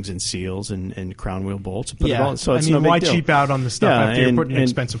bearings and seals and crown wheel bolts. Put it all, so it's why cheap out on the stuff after you're putting an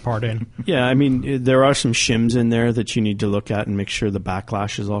expensive part in? Yeah, I mean, there are some shims in there that you need to look at and make sure the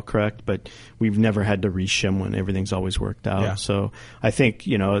backlash is all correct. But we've never had to re-shim one; everything's always worked out. Yeah. So I think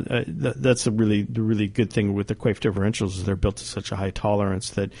that's the really good thing with the Quaife differentials is they're built to such a high tolerance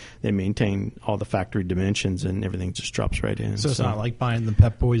that they maintain all the factory dimensions and everything just drops right in. So it's not like buying the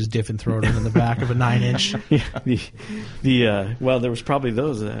Pep Boys diff and throwing it in the back of a 9-inch. Yeah, well, there was probably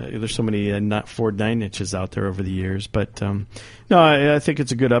those. There's so many not Ford 9-inches out there over the years, but no, I think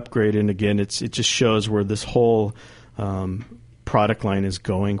it's a good upgrade. And again, it just shows where this whole product line is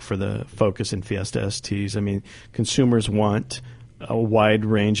going for the Focus and Fiesta STs. I mean, consumers want a wide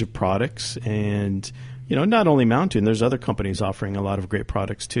range of products, and not only Mountuned, there's other companies offering a lot of great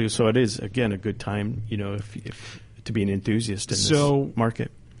products too. So it is again a good time, if to be an enthusiast in this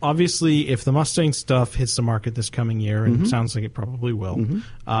market. Obviously, if the Mustang stuff hits the market this coming year, and it sounds like it probably will,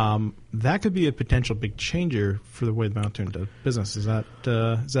 that could be a potential big changer for the way the Mountuned does business. Is that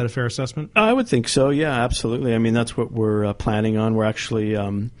a fair assessment? I would think so. Yeah, absolutely. I mean, that's what we're planning on. We're actually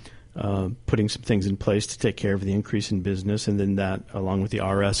putting some things in place to take care of the increase in business, and then that, along with the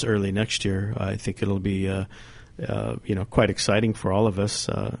RS early next year, I think it'll be quite exciting for all of us.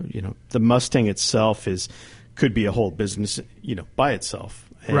 The Mustang itself could be a whole business, by itself.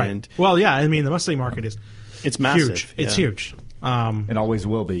 And right. Well, yeah. I mean, the Mustang market it's massive. Huge. It's huge. It always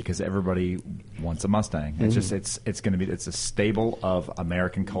will be, because everybody wants a Mustang. It's just it's a staple of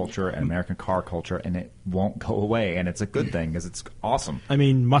American culture and American car culture, and it won't go away. And it's a good thing, because it's awesome. I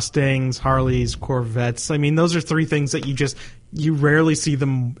mean, Mustangs, Harleys, Corvettes. I mean, those are three things that you rarely see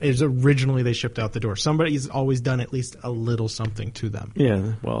them as originally they shipped out the door. Somebody's always done at least a little something to them.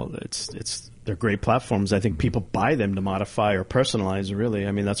 Yeah. Well, they're great platforms. I think people buy them to modify or personalize, really.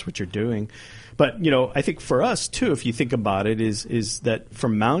 I mean, that's what you're doing. But, I think for us, too, if you think about it, is that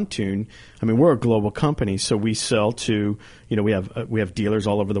from Mountuned, I mean, we're a global company, so we sell to, we have dealers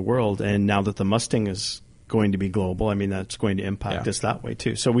all over the world. And now that the Mustang is going to be global. I mean, that's going to impact us that way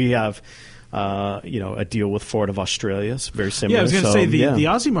too. So we have, a deal with Ford of Australia. It's very similar. Yeah, I was going to say the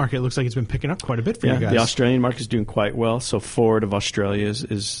Aussie market looks like it's been picking up quite a bit for you guys. The Australian market is doing quite well. So Ford of Australia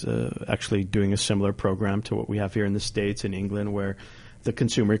is actually doing a similar program to what we have here in the States and England, where the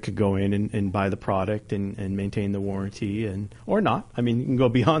consumer could go in and buy the product and maintain the warranty or not. I mean, you can go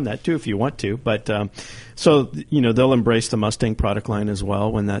beyond that too if you want to. But they'll embrace the Mustang product line as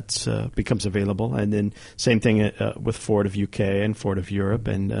well when that becomes available. And then same thing with Ford of UK and Ford of Europe.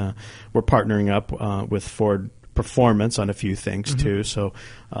 And we're partnering up with Ford Performance on a few things too. So,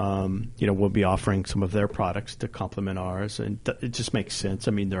 we'll be offering some of their products to complement ours. And it just makes sense.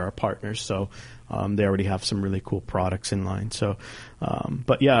 I mean, they're our partners. So they already have some really cool products in line. So,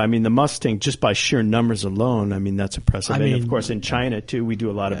 the Mustang, just by sheer numbers alone, I mean, that's impressive. And of course, in China too, we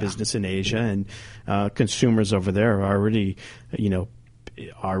do a lot of business in Asia, and consumers over there are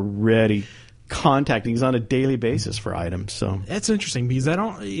already, contacting us on a daily basis for items. So that's interesting because I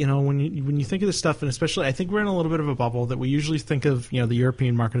don't, when you think of this stuff, and especially I think we're in a little bit of a bubble that we usually think of, the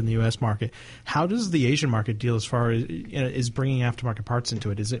European market and the U.S. market. How does the Asian market deal as far as is bringing aftermarket parts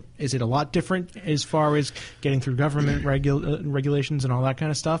into it? Is it a lot different as far as getting through government regulations and all that kind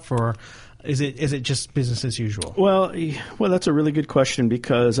of stuff, or is it just business as usual? Well, that's a really good question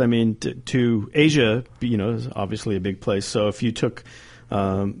because to Asia, is obviously a big place. So if you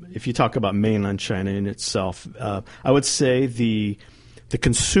talk about mainland China in itself, I would say the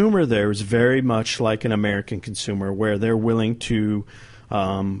consumer there is very much like an American consumer, where they're willing to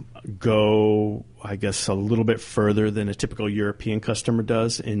go, I guess, a little bit further than a typical European customer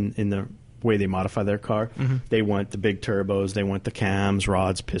does in the way they modify their car. Mm-hmm. They want the big turbos, they want the cams,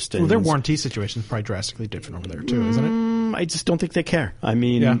 rods, pistons. Well, their warranty situation is probably drastically different over there too, isn't it? I just don't think they care. I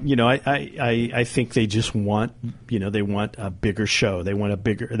mean, I think they just want, they want a bigger show. They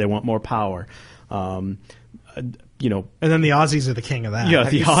want more power. And then the Aussies are the king of that. Yeah,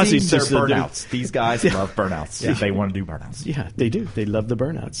 the Aussies. They're burnouts. These guys love burnouts. Yeah. They want to do burnouts. Yeah, they do. They love the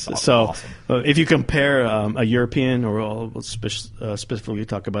burnouts. Oh, so awesome. If you compare a European, or we'll specifically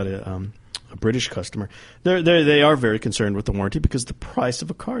talk about a British customer, they are very concerned with the warranty because the price of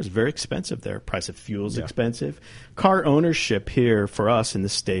a car is very expensive there. Price of fuel is expensive. Car ownership here for us in the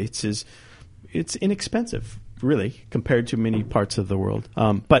States it's inexpensive, really, compared to many parts of the world.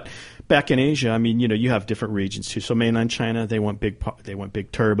 But back in Asia, you have different regions too. So mainland China, they want big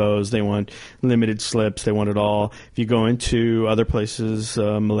turbos, they want limited slips, they want it all. If you go into other places,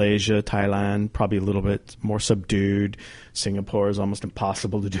 Malaysia, Thailand, probably a little bit more subdued. Singapore is almost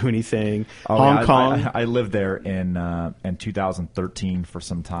impossible to do anything. Hong Kong. I lived there in 2013 for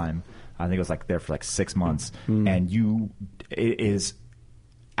some time. I think it was there for 6 months, and it is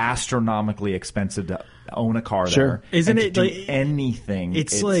astronomically expensive to own a car there. Isn't it to do anything?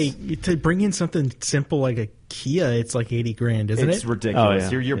 It's like to bring in something simple like a Kia, it's like $80,000, isn't it? It's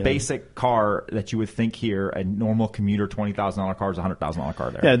ridiculous. Oh, yeah. Your basic car that you would think here, a normal commuter $20,000 car is a $100,000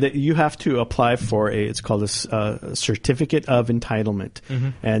 car there. Yeah, you have to apply for it's called a certificate of entitlement,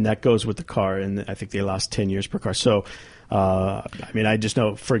 and that goes with the car, and I think they last 10 years per car. So I just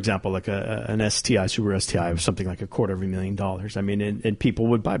know, for example, like an STI, Super STI, was something like $250,000. And people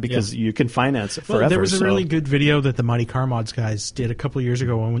would buy because you can finance it forever. Well, there was a really good video that the Mighty Car Mods guys did a couple of years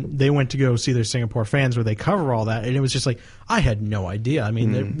ago when they went to go see their Singapore fans, where they cover all that, and it was just like, I had no idea.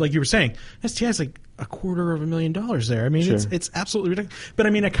 Like you were saying, STI is like $250,000 there. Sure. It's absolutely ridiculous. But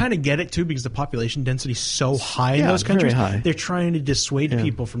I kind of get it too because the population density is so high in those countries. Very high. They're trying to dissuade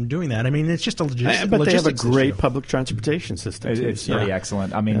people from doing that. It's just a logistics. But they have a great issue. public transportation system. It's pretty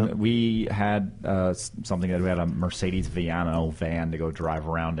excellent. We had something that we had a Mercedes Viano van to go drive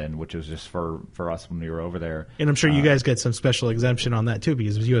around in, which was just for us when we were over there. And I'm sure you guys got some special exemption on that too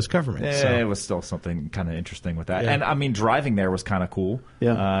because it was U.S. government. It was still something kind of interesting with that. Yeah. And driving there was kind of cool.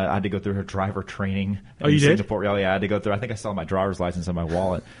 Yeah. I had to go through her driver training. Oh, you did? Singapore. Yeah, I had to go through. I think I saw my driver's license in my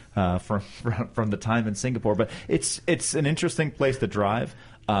wallet from the time in Singapore. But it's an interesting place to drive.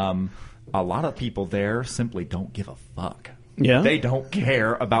 A lot of people there simply don't give a fuck. Yeah, they don't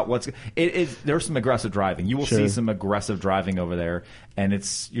care about what's. There's some aggressive driving. You will see some aggressive driving over there, and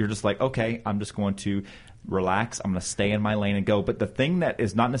you're just like, okay, I'm just going to relax. I'm going to stay in my lane and go. But the thing that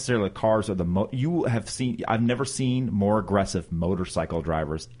is not necessarily cars or I've never seen more aggressive motorcycle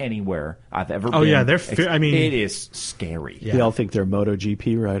drivers anywhere I've ever been. Oh yeah, it is scary. Yeah. They all think they're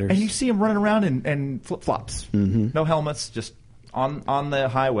MotoGP riders, and you see them running around in flip flops, no helmets, just on the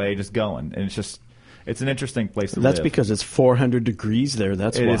highway, just going, and it's an interesting place to live. That's because it's 400 degrees there.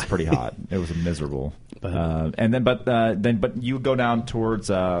 That's why. It is pretty hot. It was miserable. But you go down towards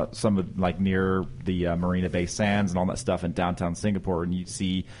some of near the Marina Bay Sands and all that stuff in downtown Singapore, and you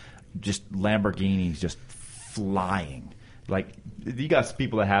see just Lamborghinis just flying. Like, you got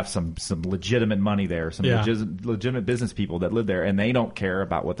people that have some legitimate money there, some legitimate business people that live there, and they don't care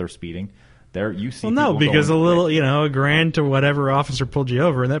about what they're speeding. There, you see. Well, no, because a little, $1,000 to whatever officer pulled you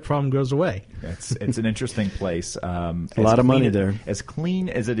over, and that problem goes away. It's an interesting place. A lot of money there. As clean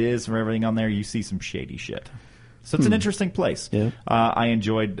as it is from everything on there, you see some shady shit. So it's an interesting place. Yeah. I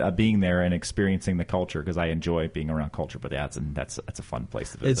enjoyed being there and experiencing the culture because I enjoy being around culture. But that's a fun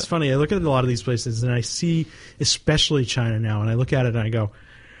place to visit. It's funny. I look at a lot of these places and I see, especially China now, and I look at it and I go,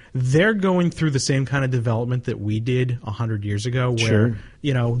 they're going through the same kind of development that we did 100 years ago, where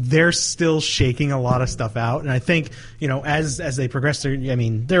they're still shaking a lot of stuff out. And I think as they progress,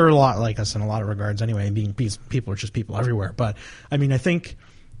 they're a lot like us in a lot of regards anyway. Being people are just people everywhere. But I think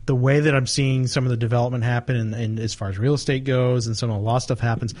the way that I'm seeing some of the development happen, and as far as real estate goes, and some of the law stuff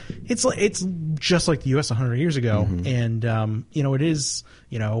happens, it's just like the U.S. 100 years ago. And it is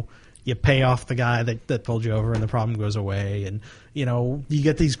you pay off the guy that pulled you over, and the problem goes away, and you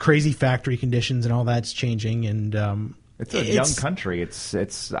get these crazy factory conditions, and all that's changing, and it's a young country.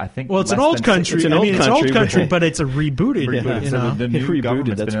 It's I think. Well, it's an old country. It's an old country, but it's a rebooted. So the new rebooted,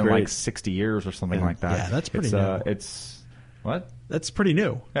 government's that's been in great. like 60 years or something like that. Yeah, that's pretty new. What? That's pretty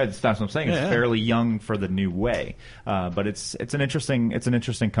new. That's what I'm saying. It's fairly young for the new way, but it's an interesting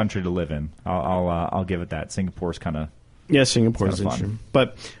country to live in. I'll give it that. Singapore's kind of. Yeah, Singapore is interesting.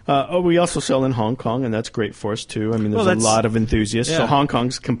 But we also sell in Hong Kong, and that's great for us, too. There's a lot of enthusiasts. Yeah. So Hong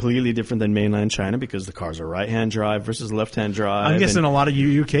Kong's completely different than mainland China because the cars are right-hand drive versus left-hand drive. I'm guessing a lot of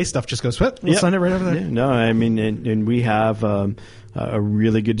UK stuff just goes, we'll send it right over there. Yeah, no, and we have a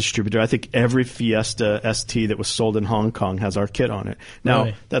really good distributor. I think every Fiesta ST that was sold in Hong Kong has our kit on it.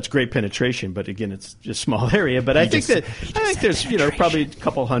 Now, that's great penetration, but again, it's just a small area. But I think there's probably a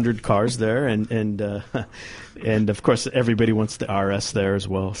couple hundred cars there, and of course everybody wants the RS there as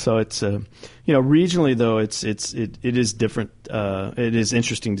well. So it's regionally though it is different. It is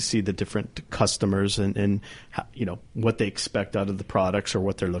interesting to see the different customers and what they expect out of the products or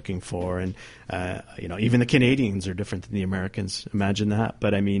what they're looking for, and even the Canadians are different than the Americans. Imagine that.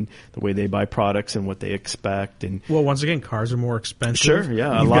 But the way they buy products and what they expect, and once again, cars are more expensive. Sure,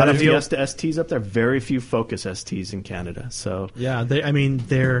 yeah, a lot of Fiesta STs up there. Very few Focus STs in Canada. So yeah,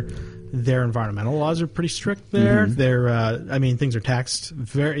 their environmental laws are pretty strict there. Their things are taxed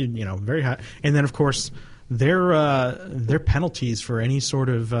very high, and then of course their penalties for any sort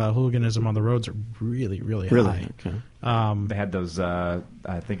of hooliganism on the roads are really, really high. Okay. They had those. I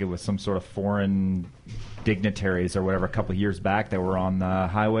think it was some sort of foreign dignitaries or whatever a couple of years back that were on the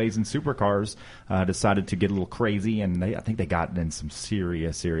highways and supercars decided to get a little crazy, and I think they got in some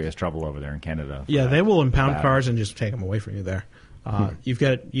serious trouble over there in Canada. Yeah, they will impound cars and just take them away from you there.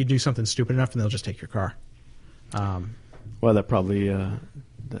 You do something stupid enough, and they'll just take your car. Well, that probably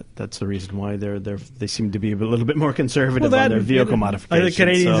that's the reason why they seem to be a little bit more conservative on their vehicle modifications. I think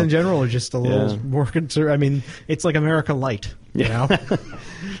Canadians in general are just a little more conservative. It's like America light, you know.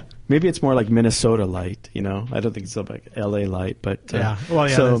 Maybe it's more like Minnesota light, I don't think it's like L.A. light, but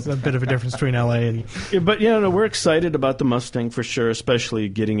there's a bit of a difference between L.A. and. But we're excited about the Mustang for sure, especially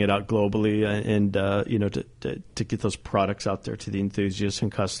getting it out globally, and to get those products out there to the enthusiasts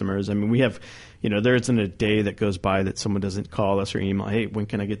and customers. We have. There isn't a day that goes by that someone doesn't call us or email, hey, when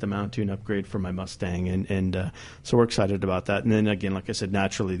can I get the Mountuned upgrade for my Mustang? And so we're excited about that. And then, again, like I said,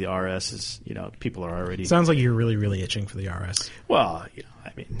 naturally the RS is, people are already... Sounds like you're really, really itching for the RS. Well,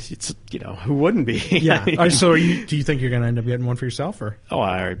 it's, who wouldn't be? Yeah. So do you think you're going to end up getting one for yourself? Or?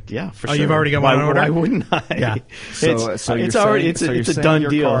 Yeah, for sure. You've already got one on order? Why wouldn't I? Yeah. It's a done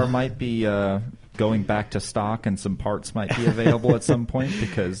deal. Your car might be... going back to stock, and some parts might be available at some point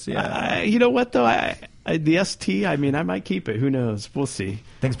because you know what though, the ST, I might keep it. Who knows? We'll see.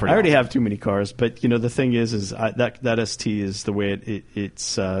 I already have too many cars, but the thing is that ST is the way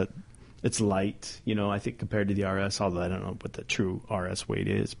it's light. I think compared to the RS, although I don't know what the true RS weight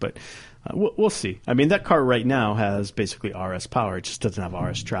is, but we'll see. That car right now has basically RS power. It just doesn't have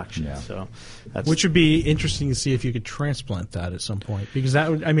RS traction. Yeah. So, which would be interesting to see if you could transplant that at some point, because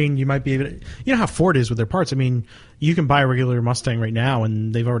that would, you might be able to, how Ford is with their parts. You can buy a regular Mustang right now,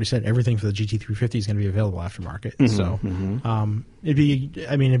 and they've already said everything for the GT350 is going to be available aftermarket.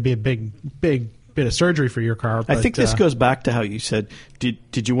 It'd be a big bit of surgery for your car. But, I think this goes back to how you said,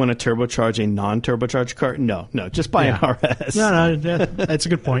 did you want to turbocharge a non-turbocharged car? No, just buy an RS. No, that's a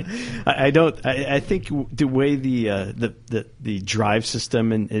good point. I think the way the drive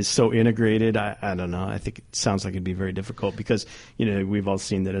system is so integrated, I don't know. I think it sounds like it'd be very difficult because, we've all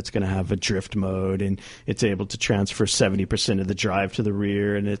seen that it's going to have a drift mode, and it's able to transfer 70% of the drive to the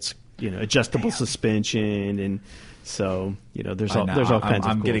rear, and it's adjustable suspension, and so there's all kinds of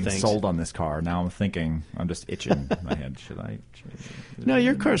cool I'm getting things. sold on this car now. I'm just itching in my head. Should I? No,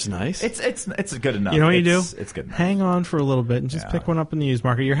 your car's nice. It's good enough. You know what you do? It's good enough. Hang on for a little bit and just pick one up in the used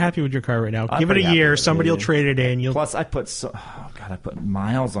market. You're happy with your car right now. I'm Give it pretty a happy year. with it. Somebody will trade it in. Plus, I put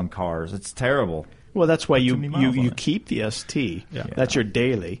miles on cars. It's terrible. Well, that's why too many miles on you it. keep the ST. Yeah. That's your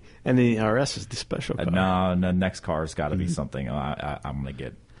daily, and then the RS is the special car. No, the next car's got to be something I'm going to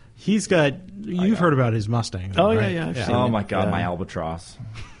get. He's got. You've heard about his Mustang. Though, Oh, right? yeah, I've seen Oh it. my God, Yeah. my Albatross.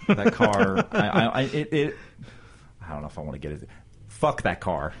 That car. I don't know if I want to get it. Fuck that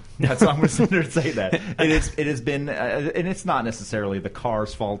car. That's what I'm going to say. That it has been, and it's not necessarily the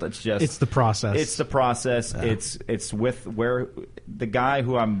car's fault. It's just It's the process. It's the process. Yeah. It's with where the guy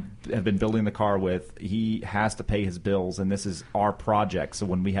who have been building the car with. He has to pay his bills, and this is our project. So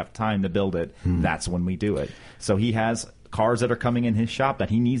when we have time to build it, that's when we do it. So he has cars that are coming in his shop that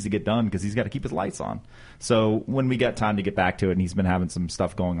he needs to get done because he's got to keep his lights on. So when we get time to get back to it, and he's been having some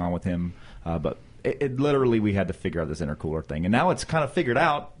stuff going on with him, but it literally we had to figure out this intercooler thing, and now it's kind of figured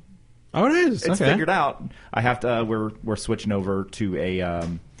out. Oh, it is. It's okay. figured out. I have to. We're switching over to a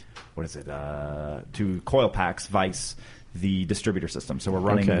what is it? To coil packs Vice, the distributor system. So we're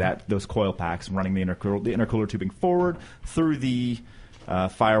running those coil packs, running the intercooler tubing forward through the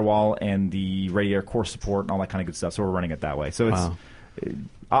firewall and the radiator core support and all that kind of good stuff. So we're running it that way. So it's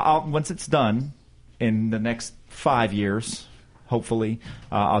once it's done in the next 5 years. Hopefully,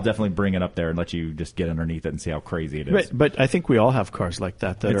 I'll definitely bring it up there and let you just get underneath it and see how crazy it is. But I think we all have cars like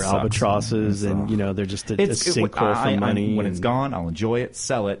that It are sucks. Albatrosses, and they're just a sinkhole for money. When it's gone, I'll enjoy it,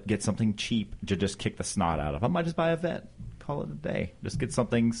 sell it, get something cheap to just kick the snot out of. I might just buy a Vet, call it a day. Just get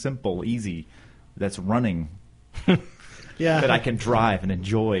something simple, easy, that's running, that I can drive and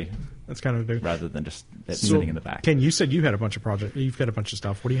enjoy. That's kind of a big. Rather than just sitting in the back. Ken, you said you had a bunch of projects. You've got a bunch of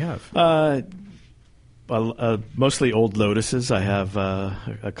stuff. What do you have? Mostly old Lotuses. I have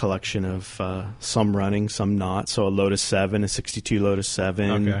a collection of some running, some not. So a Lotus 7, a 62 Lotus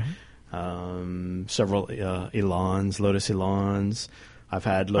 7. Okay. Several Elans, Lotus Elans. I've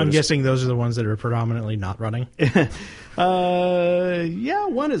had Lotus. I'm guessing those are the ones that are predominantly not running. Yeah,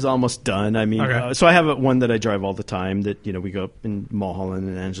 one is almost done. I mean, Okay. so I have one that I drive all the time that, we go up in Mulholland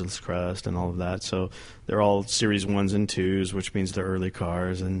and Angeles Crest and all of that. So they're all Series 1s and 2s, which means they're early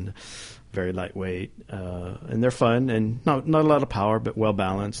cars and very lightweight. And they're fun and not a lot of power, but well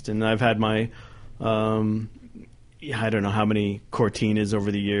balanced. And I've had my, I don't know how many Cortinas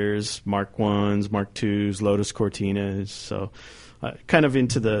over the years, Mark 1s, Mark 2s, Lotus Cortinas. So kind of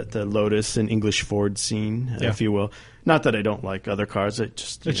into the Lotus and English Ford scene, if you will. Not that I don't like other cars. It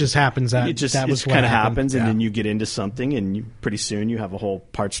just happens that it just that was what kind of happened. happens, and Yeah. then you get into something, and pretty soon you have a whole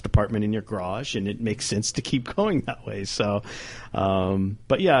parts department in your garage, and it makes sense to keep going that way. So,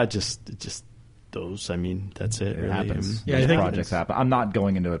 but yeah, just those. I mean, that's it. It really. happens. Yeah, Those I think- projects happen. I'm not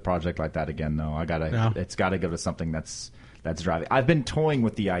going into a project like that again, though. It's got to go to something that's driving. I've been toying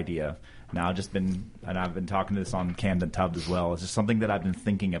with the idea. Now I've been talking to this on Camden Tubbs as well. It's just something that I've been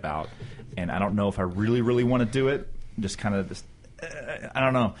thinking about, and I don't know if I really, really want to do it. I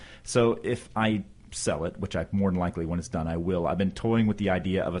don't know. So if I sell it, which I more than likely when it's done I will. I've been toying with the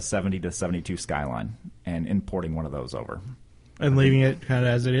idea of a 70 to 72 Skyline and importing one of those over. And leaving it kind of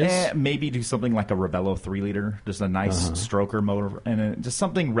as it is. Maybe do something like a Rebello 3-liter, just a nice stroker motor, and just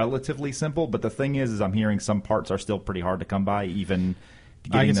something relatively simple. But the thing is I'm hearing some parts are still pretty hard to come by, even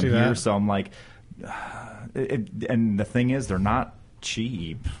I getting can see them here. that. So I'm like, and the thing is they're not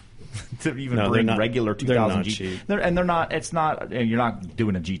cheap. To even No, bring they're not- regular they're 2000 not G, cheap. they're not. It's not. You're not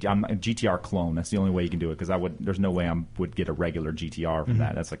doing a GT. I'm a GTR clone. That's the only way you can do it because there's no way I would get a regular GTR from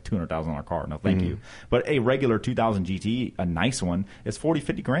that. That's like $200,000 car. No, thank you. But a regular 2000 GT, a nice one, is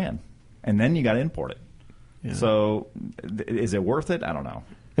 50 grand, and then you got to import it. Yeah. So, is it worth it? I don't know.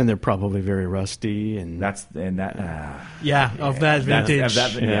 And they're probably very rusty, and Yeah, of that vintage.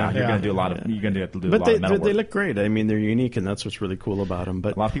 You're going to do a lot of. You're going to have to do a But lot of metal they work. look great. I mean, they're unique, and that's what's really cool about them.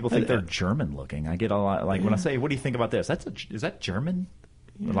 But A lot of people think they're German looking. I get a lot when I say, "What do you think about this?" Is that German?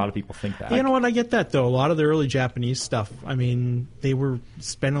 A lot of people think that. You know what? I get that though. A lot of the early Japanese stuff. I mean, they were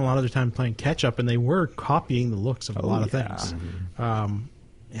spending a lot of their time playing catch up, and they were copying the looks of a lot of things.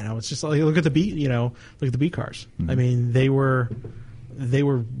 It's just like look at the beat. Look at the B cars. I mean, they were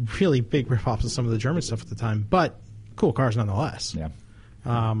really big rip-offs of some of the German stuff at the time, but cool cars nonetheless. Yeah.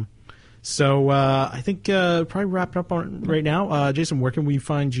 So I think probably wrap it up on right now. Jason, where can we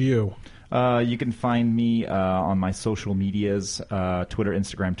find you? You can find me on my social medias, Twitter,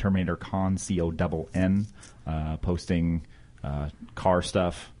 Instagram, Terminator Con, CONN, posting car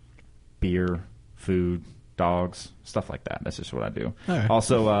stuff, beer, food, dogs, stuff like that. That's just what I do. Right.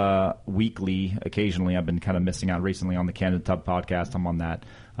 Also, weekly, occasionally, I've been kind of missing out recently on the Canada Tub podcast. I'm on that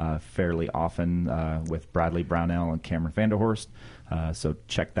fairly often with Bradley Brownell and Cameron Vanderhorst. So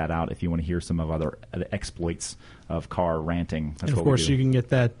check that out if you want to hear some of other exploits of car ranting. That's and of what we course, do. you can get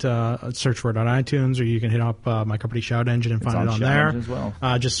that, search for it on iTunes, or you can hit up my company Shout Engine and It's find it on on Shout there. Engine as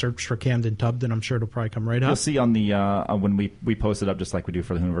well. Just search for Camden Tubbed, and I'm sure it'll probably come right You'll up. see on the when we post it up, just like we do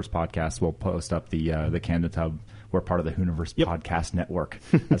for the Hooniverse podcast, we'll post up the Canada Tub. We're part of the Hooniverse Podcast Network,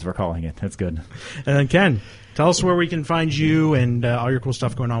 as we're calling it. That's good. And then Ken, tell us where we can find you and all your cool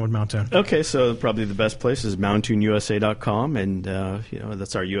stuff going on with Mountuned. Okay, so probably the best place is mountunedusa.com, and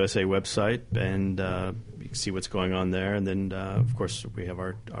that's our USA website, and you can see what's going on there. And then, of course, we have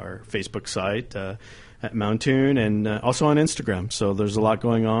our Facebook site at Mountuned, and also on Instagram. So there's a lot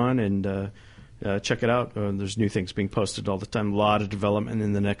going on, and check it out. There's new things being posted all the time. A lot of development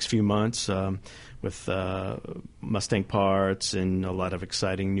in the next few months with Mustang parts and a lot of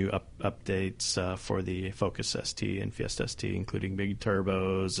exciting new updates for the Focus ST and Fiesta ST, including big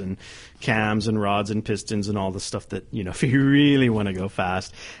turbos and cams and rods and pistons and all the stuff that, if you really want to go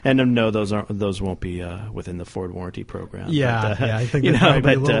fast. And no, those won't be within the Ford warranty program. Yeah, but, I think that might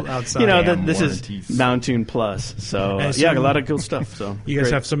be a little outside. This warranties. is Mountuned Plus. So, And a lot of cool stuff. So You guys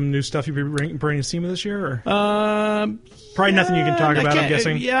great. have some new stuff you'll be bringing to SEMA this year? Or? Probably nothing you can talk about, I'm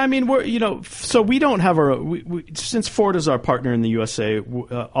guessing. Yeah, I mean, so we don't have since Ford is our partner in the USA,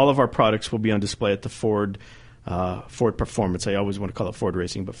 all of our products will be on display at the Ford Performance. I always want to call it Ford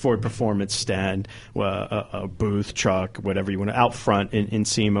Racing, but Ford Performance stand, a booth, truck, whatever you want to, out front in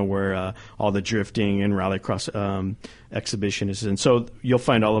SEMA where all the drifting and rallycross exhibition is. And so you'll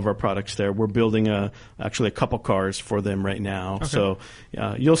find all of our products there. We're building actually a couple cars for them right now. Okay. So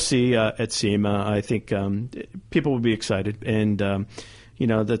you'll see at SEMA. I think people will be excited. And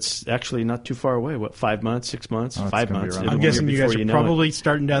that's actually not too far away. What, 5 months, 6 months, 5 months? I'm guessing you guys are probably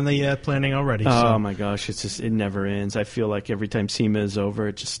starting down the planning already. Oh my gosh, it never ends. I feel like every time SEMA is over,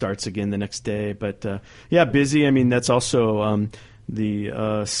 it just starts again the next day. But busy. I mean, that's also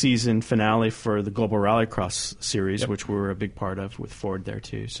the season finale for the Global Rallycross Series, which we're a big part of with Ford there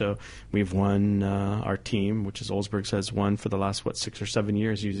too. So we've won, our team, which is Olsberg's, has won for the last 6 or 7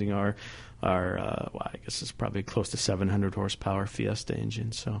 years using our I guess it's probably close to 700 horsepower Fiesta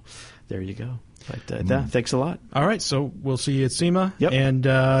engine. So there you go. But thanks a lot. All right, so we'll see you at SEMA. Yep. And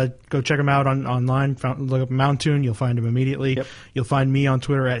go check them out online. Look up Mountuned. You'll find them immediately. Yep. You'll find me on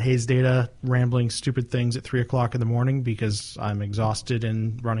Twitter at HayesData, rambling stupid things at 3 o'clock in the morning because I'm exhausted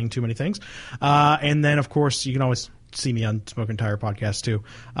and running too many things. And then, of course, you can always see me on Smoke and Tire podcast too.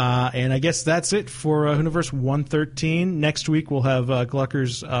 And I guess that's it for Hooniverse 113. Next week we'll have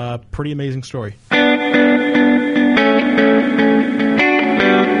Glucker's pretty amazing story.